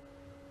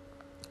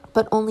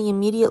 but only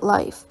immediate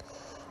life,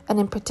 and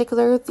in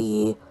particular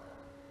the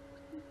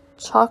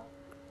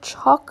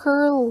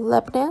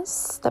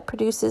Chokerlebnis that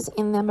produces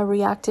in them a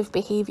reactive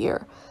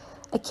behavior,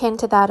 akin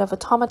to that of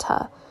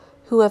automata,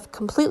 who have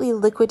completely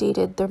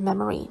liquidated their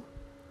memory.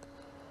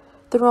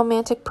 The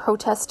romantic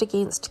protest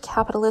against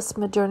capitalist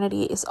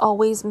modernity is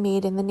always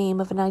made in the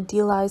name of an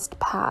idealized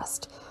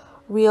past,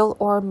 real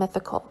or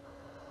mythical.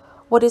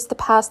 What is the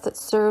past that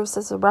serves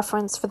as a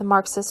reference for the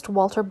Marxist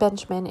Walter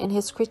Benjamin in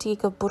his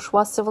critique of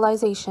bourgeois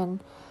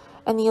civilization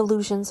and the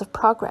illusions of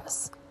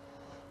progress?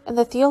 In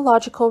the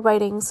theological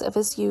writings of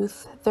his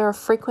youth, there are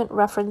frequent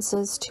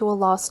references to a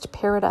lost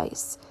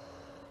paradise,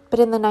 but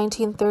in the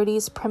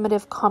 1930s,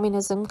 primitive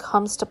communism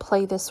comes to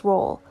play this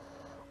role,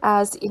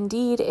 as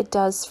indeed it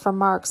does for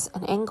Marx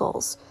and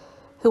Engels,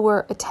 who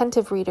were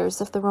attentive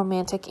readers of the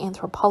romantic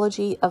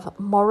anthropology of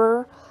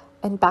Maurer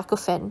and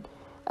Bakunin,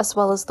 as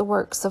well as the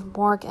works of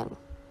Morgan.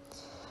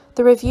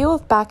 The review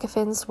of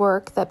Bakunin's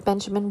work that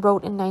Benjamin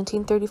wrote in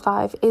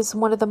 1935 is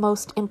one of the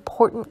most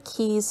important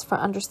keys for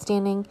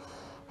understanding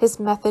his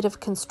method of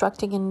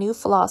constructing a new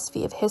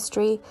philosophy of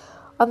history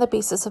on the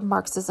basis of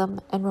Marxism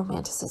and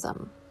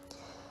Romanticism.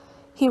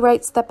 He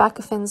writes that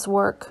Bakoufin's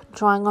work,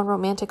 drawing on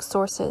Romantic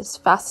sources,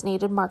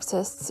 fascinated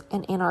Marxists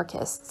and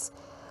anarchists,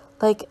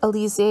 like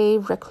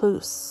Élisée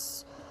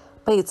Reclus,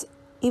 by its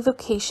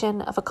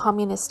evocation of a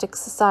communistic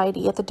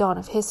society at the dawn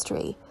of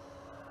history.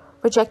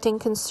 Rejecting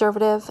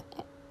conservative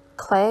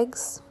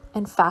Clegg's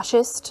and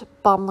fascist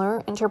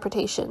Baumler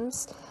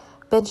interpretations,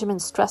 Benjamin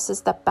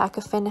stresses that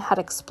Bakoufin had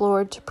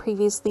explored to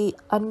previously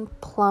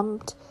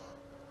unplumbed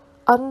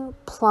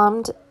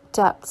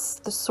depths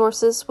the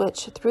sources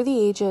which, through the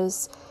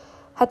ages,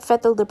 had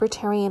fed the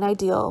libertarian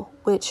ideal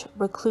which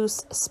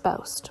Reclus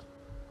espoused.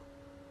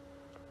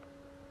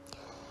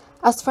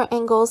 As for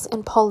Engels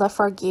and Paul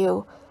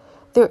Lafargue,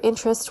 their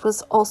interest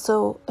was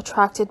also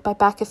attracted by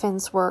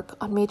Bakoufin's work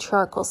on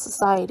matriarchal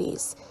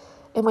societies,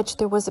 in which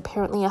there was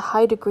apparently a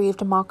high degree of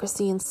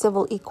democracy and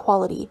civil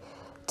equality,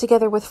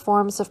 together with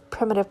forms of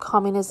primitive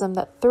communism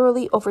that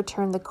thoroughly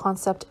overturned the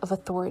concept of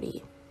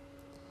authority.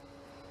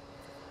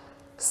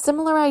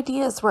 Similar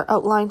ideas were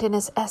outlined in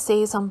his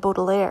essays on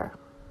Baudelaire.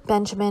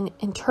 Benjamin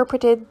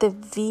interpreted the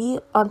vie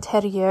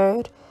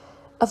antérieure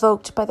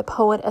evoked by the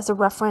poet as a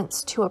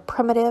reference to a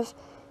primitive,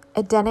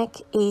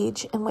 Edenic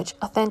age in which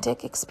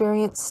authentic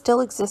experience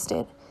still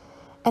existed,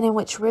 and in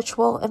which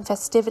ritual and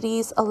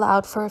festivities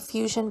allowed for a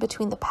fusion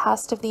between the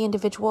past of the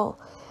individual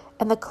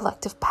and the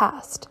collective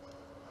past.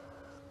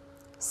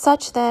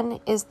 Such,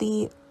 then, is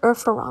the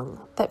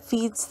Erfahrung that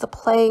feeds the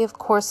play of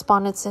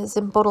correspondences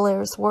in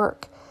Baudelaire's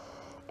work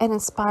and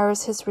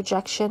inspires his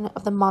rejection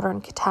of the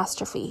modern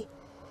catastrophe.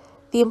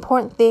 The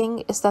important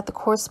thing is that the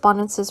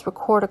correspondences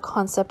record a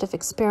concept of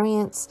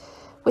experience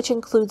which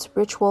includes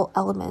ritual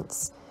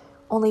elements.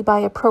 Only by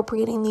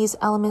appropriating these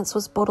elements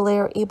was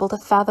Baudelaire able to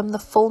fathom the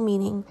full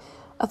meaning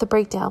of the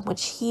breakdown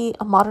which he,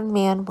 a modern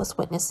man, was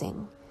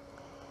witnessing.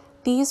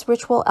 These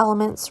ritual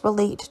elements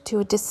relate to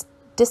a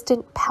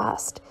distant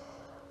past,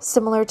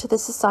 similar to the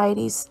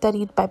societies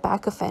studied by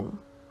Bakoufin.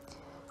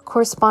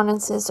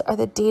 Correspondences are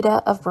the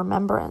data of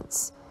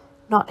remembrance,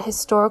 not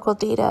historical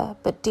data,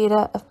 but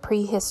data of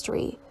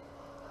prehistory.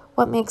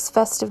 What makes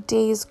festive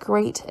days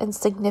great and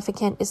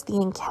significant is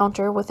the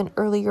encounter with an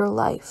earlier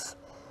life.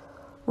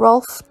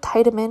 Rolf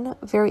Tiedemann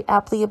very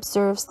aptly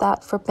observes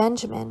that, for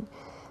Benjamin,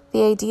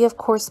 the idea of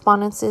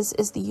correspondences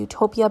is the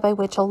utopia by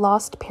which a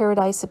lost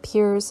paradise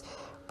appears,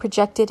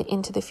 projected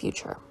into the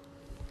future.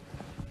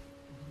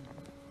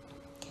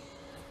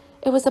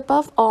 It was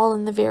above all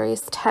in the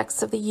various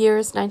texts of the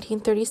years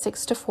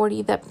 1936 to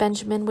 40 that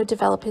Benjamin would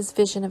develop his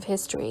vision of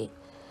history.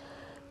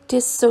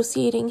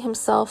 Dissociating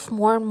himself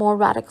more and more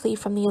radically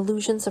from the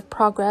illusions of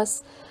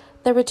progress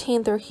that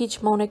retained their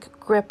hegemonic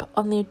grip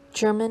on the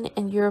German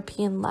and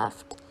European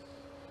left.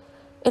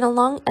 In a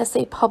long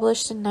essay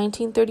published in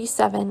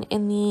 1937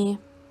 in the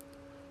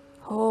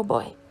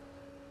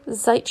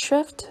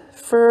Zeitschrift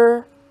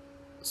für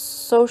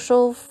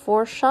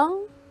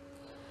Sozialforschung,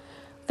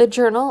 the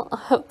journal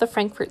of the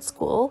Frankfurt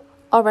School,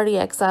 already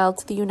exiled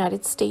to the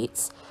United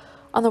States,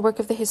 on the work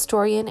of the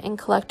historian and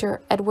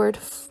collector Edward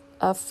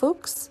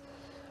Fuchs,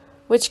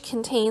 which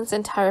contains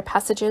entire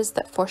passages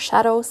that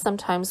foreshadow,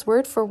 sometimes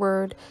word for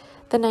word,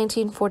 the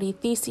 1940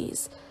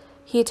 theses.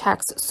 He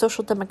attacks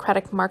social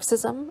democratic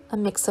Marxism, a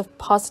mix of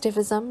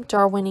positivism,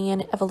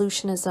 Darwinian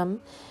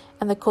evolutionism,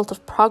 and the cult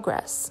of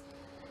progress.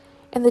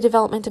 In the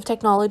development of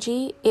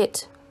technology,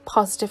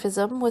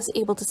 positivism, was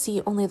able to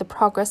see only the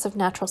progress of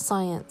natural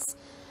science,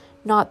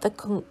 not the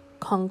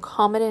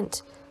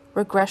concomitant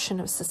regression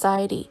of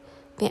society.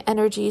 The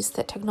energies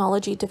that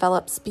technology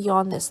develops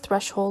beyond this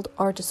threshold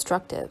are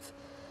destructive.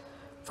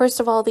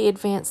 First of all, they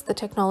advance the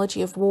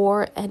technology of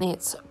war and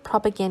its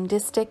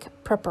propagandistic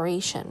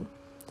preparation.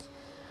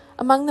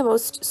 Among the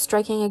most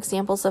striking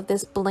examples of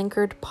this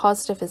blinkered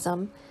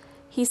positivism,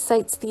 he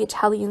cites the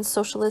Italian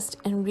socialist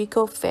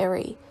Enrico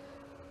Ferri,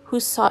 who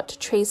sought to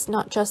trace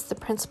not just the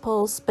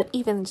principles, but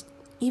even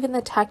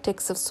the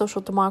tactics of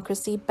social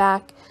democracy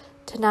back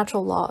to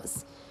natural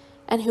laws,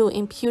 and who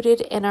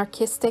imputed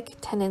anarchistic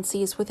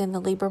tendencies within the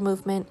labor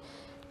movement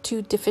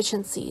to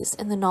deficiencies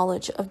in the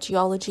knowledge of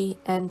geology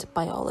and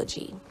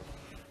biology.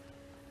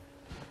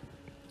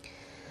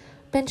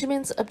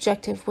 Benjamin's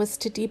objective was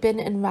to deepen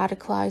and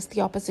radicalize the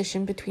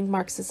opposition between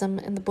Marxism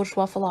and the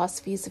bourgeois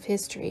philosophies of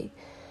history,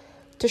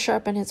 to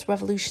sharpen its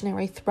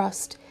revolutionary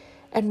thrust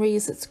and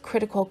raise its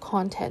critical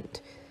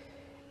content.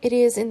 It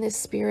is in this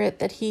spirit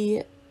that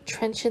he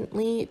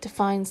trenchantly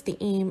defines the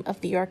aim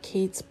of the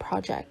Arcades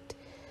project.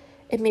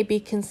 It may be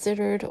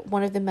considered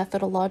one of the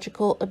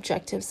methodological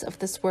objectives of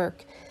this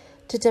work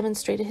to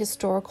demonstrate a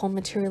historical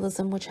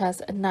materialism which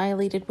has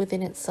annihilated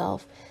within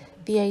itself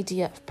the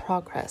idea of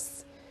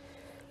progress.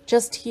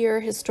 Just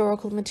here,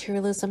 historical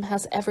materialism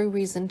has every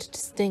reason to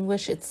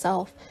distinguish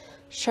itself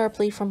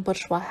sharply from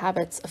bourgeois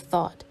habits of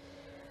thought.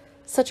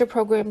 Such a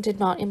program did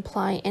not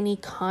imply any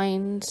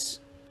kind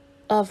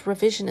of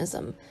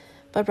revisionism,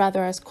 but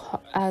rather,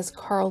 as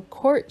Karl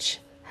Korsch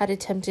had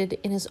attempted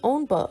in his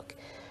own book,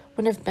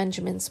 one of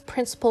Benjamin's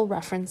principal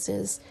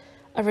references,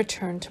 a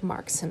return to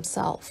Marx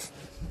himself.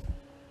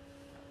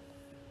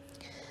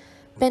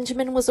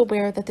 Benjamin was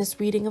aware that this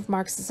reading of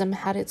Marxism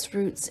had its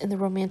roots in the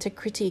romantic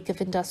critique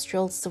of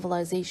industrial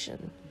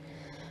civilization,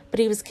 but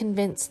he was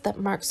convinced that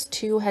Marx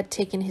too had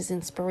taken his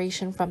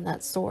inspiration from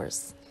that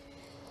source.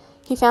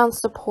 He found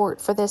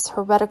support for this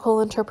heretical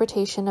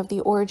interpretation of the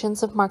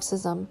origins of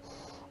Marxism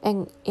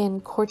in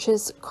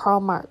Korch's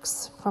Karl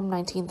Marx from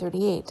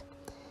 1938.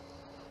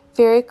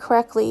 Very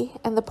correctly,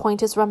 and the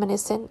point is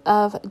reminiscent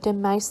of de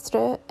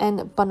Maistre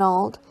and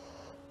Bonald,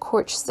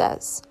 Korch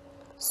says,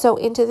 so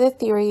into the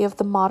theory of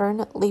the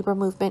modern labor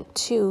movement,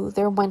 too,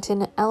 there went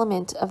an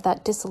element of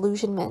that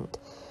disillusionment,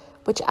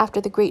 which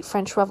after the great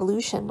French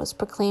Revolution was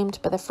proclaimed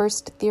by the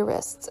first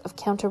theorists of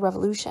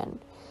counter-revolution,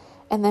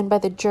 and then by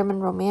the German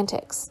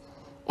Romantics,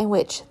 and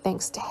which,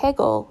 thanks to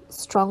Hegel,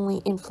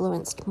 strongly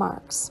influenced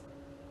Marx.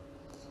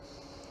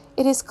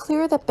 It is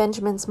clear that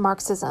Benjamin's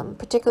Marxism,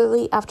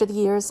 particularly after the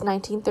years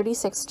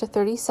 1936 to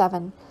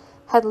 37,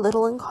 had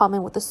little in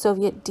common with the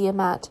Soviet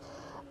diamat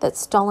that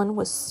Stalin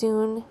was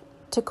soon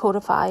to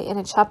codify in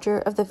a chapter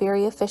of the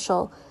very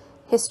official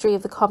History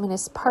of the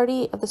Communist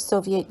Party of the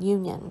Soviet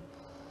Union.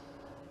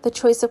 The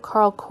choice of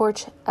Karl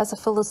Korch as a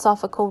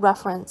philosophical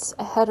reference,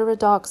 a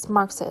heterodox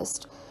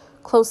Marxist,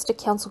 close to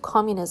council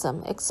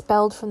communism,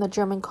 expelled from the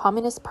German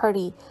Communist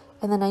Party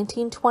in the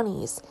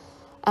 1920s,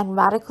 and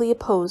radically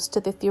opposed to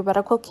the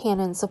theoretical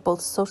canons of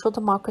both social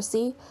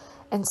democracy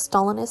and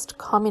Stalinist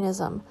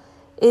communism,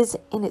 is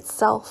in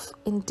itself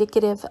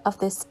indicative of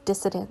this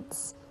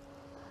dissidence.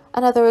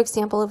 Another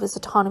example of his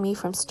autonomy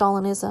from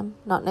Stalinism,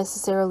 not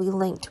necessarily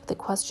linked with the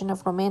question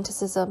of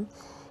Romanticism,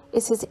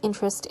 is his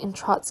interest in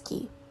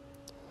Trotsky.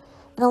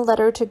 In a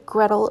letter to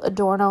Gretel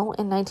Adorno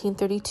in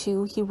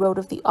 1932, he wrote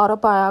of the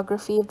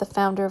autobiography of the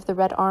founder of the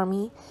Red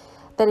Army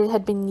that it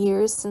had been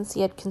years since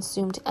he had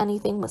consumed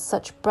anything with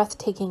such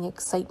breathtaking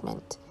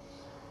excitement.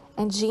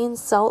 And Jean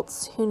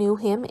Seltz, who knew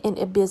him in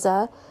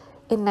Ibiza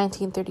in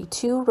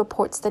 1932,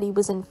 reports that he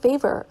was in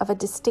favor of a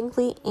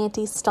distinctly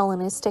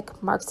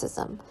anti-Stalinistic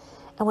Marxism,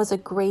 and was a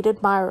great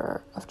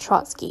admirer of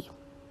Trotsky.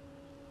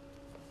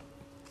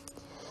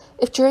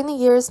 If during the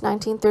years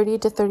 1930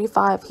 to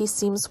 35 he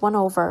seems won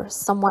over,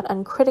 somewhat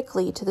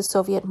uncritically, to the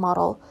Soviet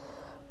model,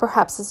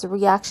 perhaps as a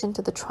reaction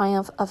to the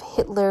triumph of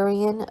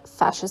Hitlerian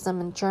fascism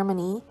in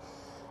Germany,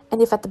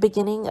 and if at the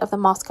beginning of the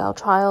Moscow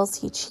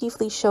trials he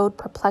chiefly showed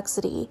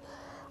perplexity,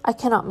 I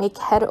cannot make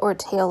head or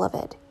tail of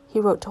it, he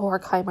wrote to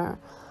Horkheimer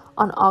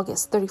on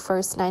August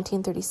 31st,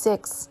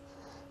 1936.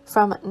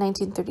 From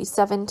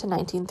 1937 to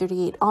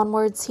 1938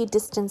 onwards, he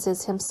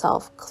distances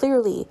himself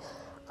clearly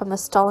from the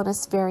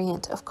Stalinist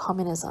variant of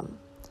communism.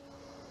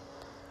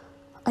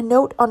 A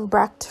note on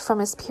Brecht from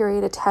his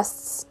period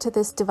attests to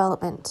this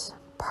development,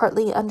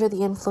 partly under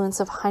the influence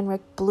of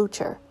Heinrich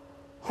Blücher,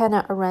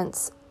 Hannah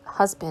Arendt's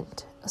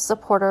husband, a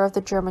supporter of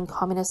the German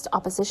communist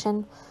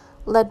opposition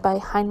led by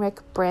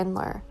Heinrich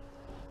Brandler.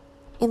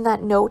 In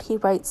that note, he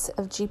writes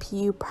of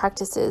GPU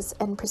practices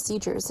and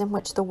procedures in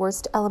which the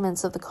worst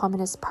elements of the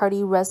Communist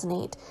Party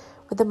resonate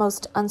with the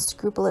most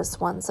unscrupulous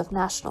ones of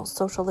National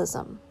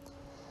Socialism.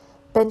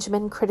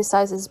 Benjamin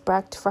criticizes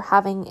Brecht for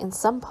having, in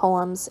some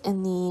poems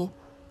in the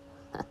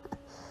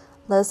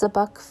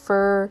Lesebuch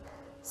für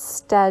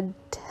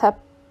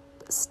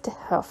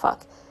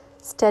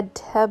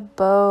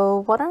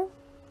Stadtbewohner,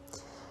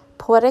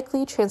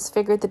 poetically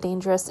transfigured the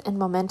dangerous and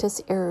momentous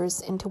errors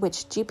into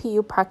which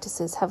GPU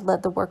practices have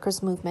led the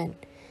workers'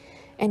 movement,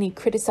 and he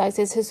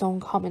criticizes his own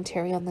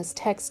commentary on this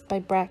text by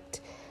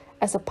Brecht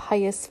as a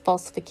pious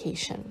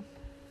falsification.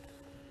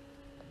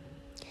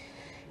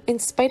 In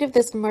spite of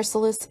this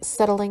merciless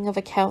settling of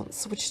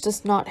accounts, which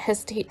does not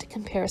hesitate to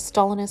compare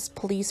Stalinist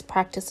police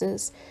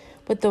practices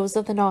with those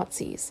of the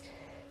Nazis,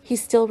 he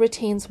still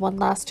retains one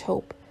last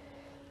hope,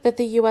 that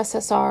the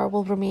USSR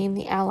will remain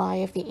the ally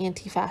of the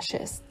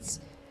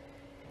anti-fascists.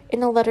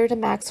 In a letter to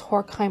Max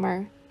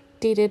Horkheimer,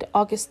 dated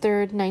August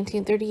 3,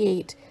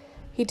 1938,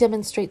 he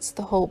demonstrates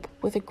the hope,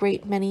 with a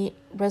great many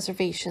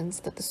reservations,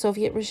 that the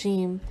Soviet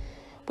regime,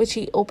 which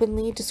he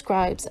openly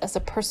describes as a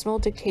personal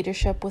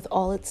dictatorship with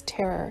all its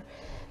terror,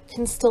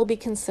 can still be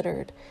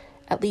considered,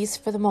 at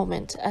least for the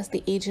moment, as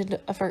the agent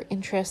of our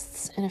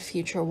interests in a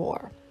future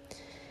war.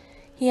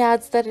 He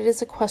adds that it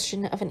is a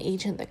question of an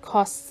agent that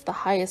costs the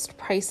highest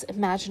price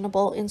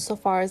imaginable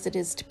insofar as it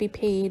is to be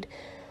paid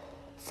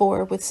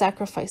for with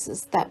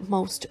sacrifices that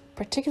most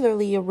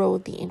particularly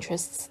erode the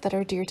interests that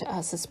are dear to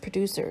us as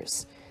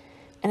producers,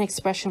 an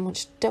expression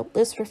which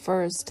doubtless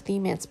refers to the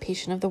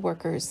emancipation of the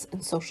workers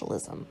and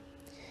socialism.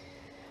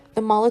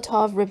 The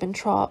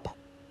Molotov-Ribbentrop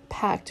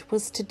Pact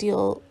was to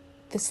deal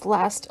this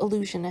last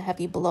illusion a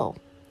heavy blow.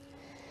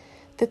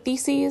 The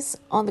theses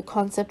on the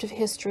concept of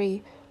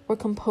history were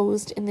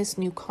composed in this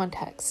new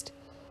context.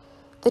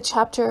 The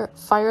chapter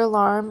Fire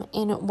Alarm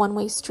in One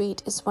Way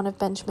Street is one of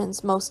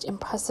Benjamin's most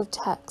impressive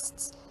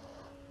texts,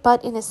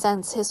 but in a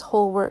sense his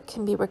whole work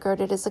can be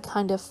regarded as a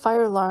kind of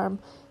fire alarm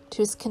to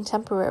his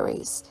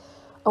contemporaries,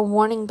 a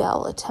warning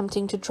bell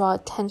attempting to draw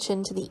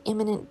attention to the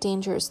imminent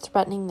dangers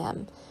threatening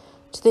them,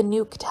 to the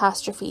new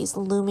catastrophes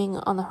looming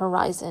on the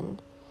horizon.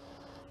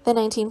 The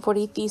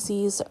 1940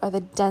 Theses are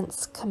the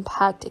dense,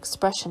 compact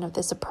expression of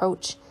this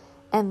approach,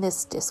 and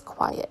this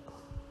disquiet.